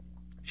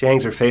 She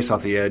hangs her face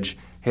off the edge,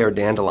 hair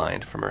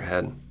dandelioned from her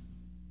head.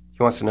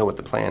 She wants to know what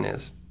the plan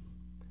is.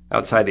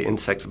 Outside, the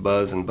insects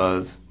buzz and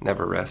buzz,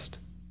 never rest.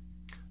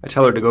 I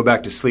tell her to go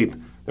back to sleep.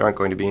 There aren't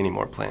going to be any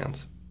more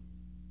plans.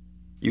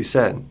 You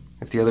said,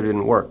 if the other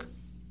didn't work.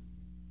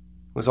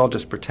 It was all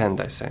just pretend,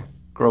 I say.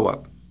 Grow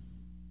up.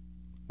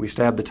 We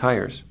stabbed the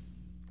tires.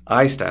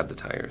 I stabbed the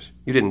tires.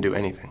 You didn't do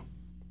anything.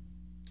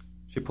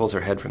 She pulls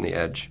her head from the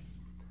edge.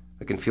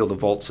 I can feel the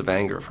volts of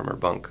anger from her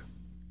bunk.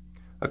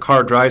 A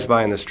car drives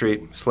by in the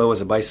street, slow as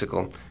a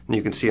bicycle, and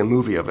you can see a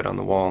movie of it on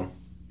the wall.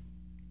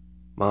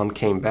 Mom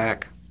came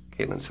back,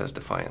 Caitlin says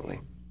defiantly.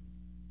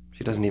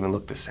 She doesn't even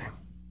look the same.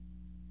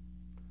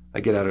 I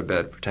get out of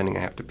bed, pretending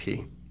I have to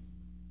pee.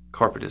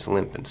 Carpet is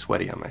limp and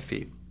sweaty on my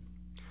feet.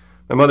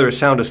 My mother is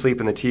sound asleep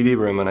in the TV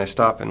room, and I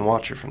stop and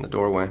watch her from the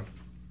doorway.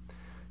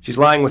 She's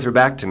lying with her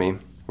back to me,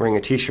 wearing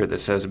a t-shirt that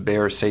says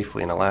 "Bear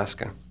Safely in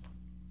Alaska."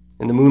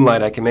 In the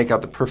moonlight, I can make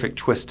out the perfect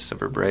twists of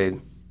her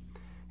braid.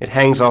 It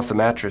hangs off the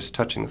mattress,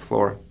 touching the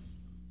floor.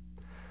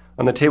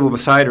 On the table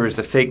beside her is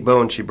the fake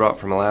bone she brought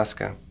from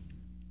Alaska.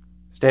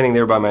 Standing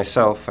there by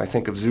myself, I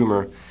think of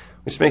Zoomer,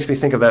 which makes me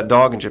think of that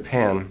dog in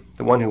Japan,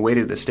 the one who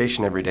waited at the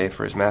station every day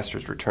for his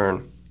master's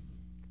return.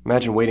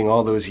 Imagine waiting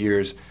all those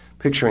years,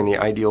 picturing the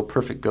ideal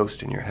perfect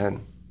ghost in your head.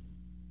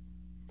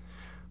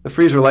 The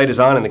freezer light is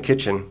on in the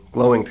kitchen,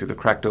 glowing through the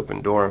cracked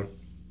open door.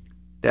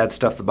 Dad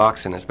stuffed the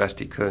box in as best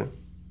he could.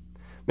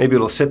 Maybe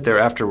it'll sit there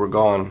after we're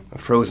gone, a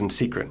frozen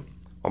secret,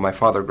 while my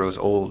father grows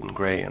old and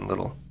gray and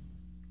little.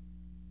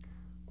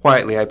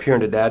 Quietly, I peer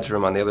into Dad's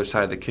room on the other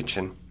side of the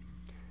kitchen.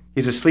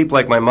 He's asleep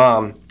like my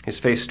mom, his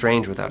face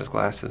strange without his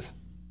glasses.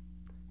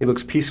 He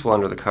looks peaceful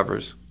under the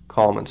covers,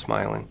 calm and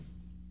smiling.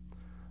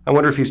 I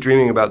wonder if he's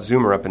dreaming about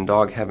Zoomer up in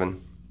dog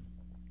heaven.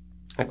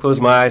 I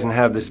close my eyes and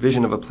have this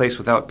vision of a place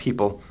without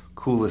people,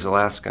 cool as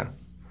Alaska.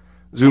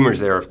 Zoomer's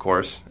there, of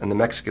course, and the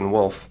Mexican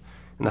wolf,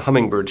 and the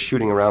hummingbirds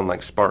shooting around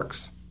like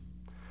sparks.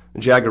 The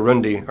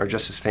jaguarundi are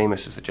just as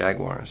famous as the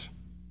jaguars.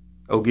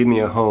 Oh, give me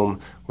a home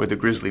where the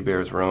grizzly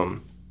bears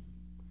roam.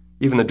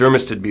 Even the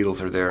dermestid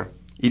beetles are there,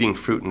 eating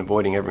fruit and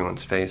avoiding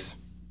everyone's face.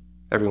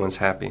 Everyone's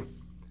happy.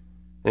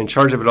 And in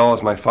charge of it all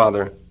is my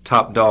father,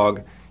 top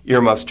dog,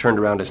 earmuffs turned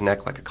around his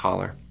neck like a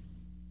collar.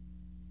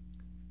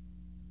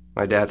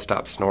 My dad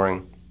stops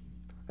snoring.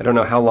 I don't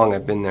know how long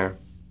I've been there.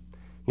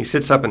 He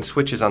sits up and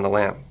switches on the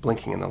lamp,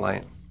 blinking in the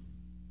light.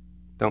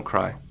 Don't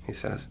cry, he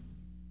says.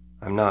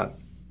 I'm not.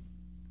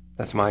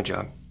 That's my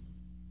job.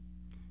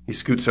 He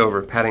scoots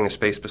over, patting the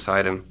space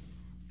beside him.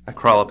 I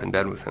crawl up in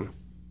bed with him.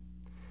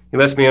 He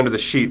lets me under the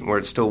sheet where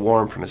it's still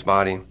warm from his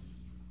body.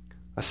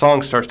 A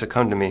song starts to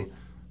come to me,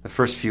 the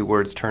first few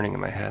words turning in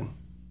my head.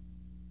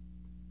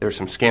 There's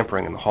some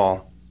scampering in the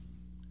hall.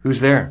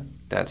 Who's there?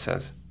 Dad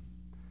says.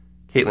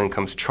 Caitlin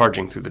comes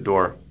charging through the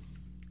door.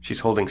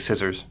 She's holding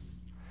scissors.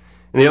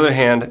 In the other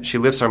hand, she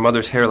lifts our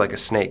mother's hair like a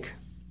snake,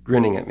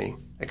 grinning at me,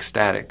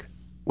 ecstatic,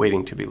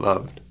 waiting to be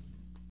loved.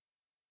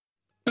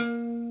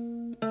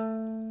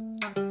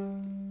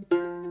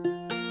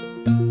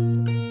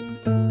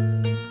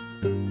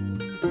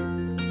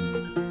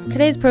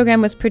 Today's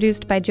program was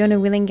produced by Jonah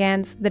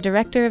Willingans, the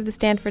director of the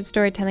Stanford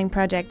Storytelling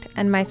Project,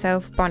 and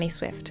myself, Bonnie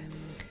Swift.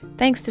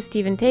 Thanks to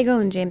Stephen Tagle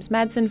and James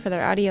Madsen for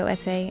their audio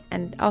essay,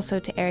 and also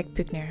to Eric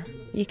Puchner.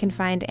 You can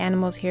find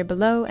Animals Here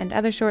Below and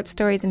other short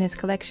stories in his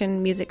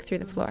collection, Music Through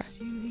the Floor.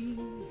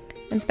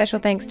 And special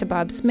thanks to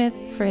Bob Smith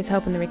for his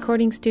help in the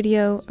recording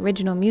studio.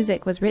 Original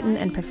music was written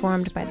and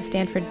performed by the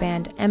Stanford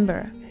band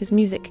Ember, whose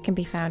music can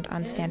be found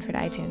on Stanford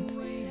iTunes.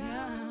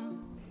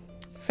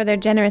 For their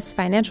generous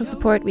financial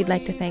support, we'd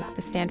like to thank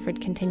the Stanford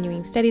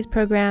Continuing Studies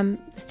Program,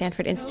 the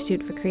Stanford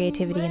Institute for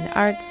Creativity in the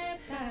Arts,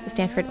 the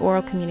Stanford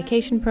Oral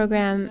Communication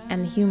Program,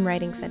 and the Hume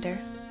Writing Center.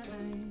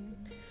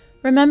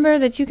 Remember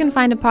that you can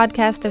find a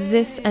podcast of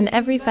this and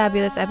every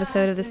fabulous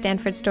episode of the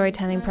Stanford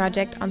Storytelling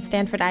Project on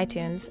Stanford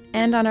iTunes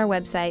and on our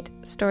website,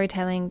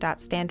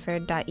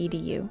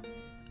 storytelling.stanford.edu.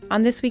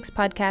 On this week's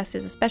podcast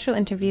is a special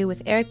interview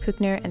with Eric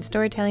Puchner and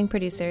storytelling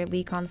producer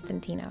Lee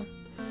Constantino.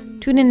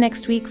 Tune in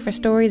next week for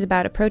stories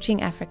about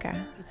approaching Africa,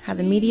 how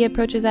the media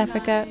approaches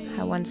Africa,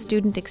 how one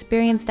student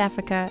experienced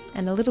Africa,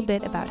 and a little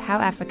bit about how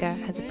Africa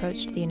has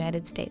approached the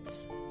United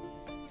States.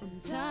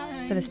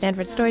 For the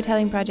Stanford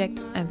Storytelling Project,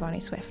 I'm Bonnie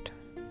Swift.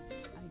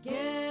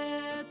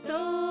 Get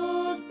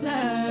those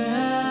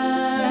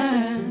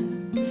black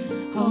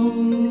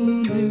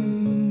home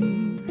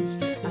blues.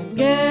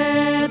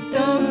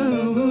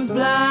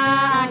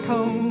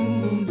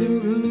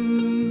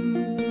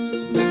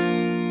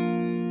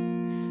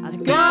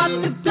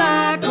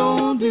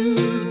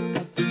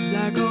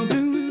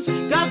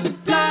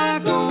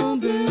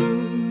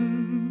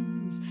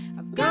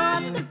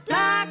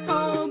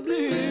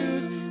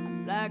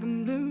 black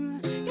and blue.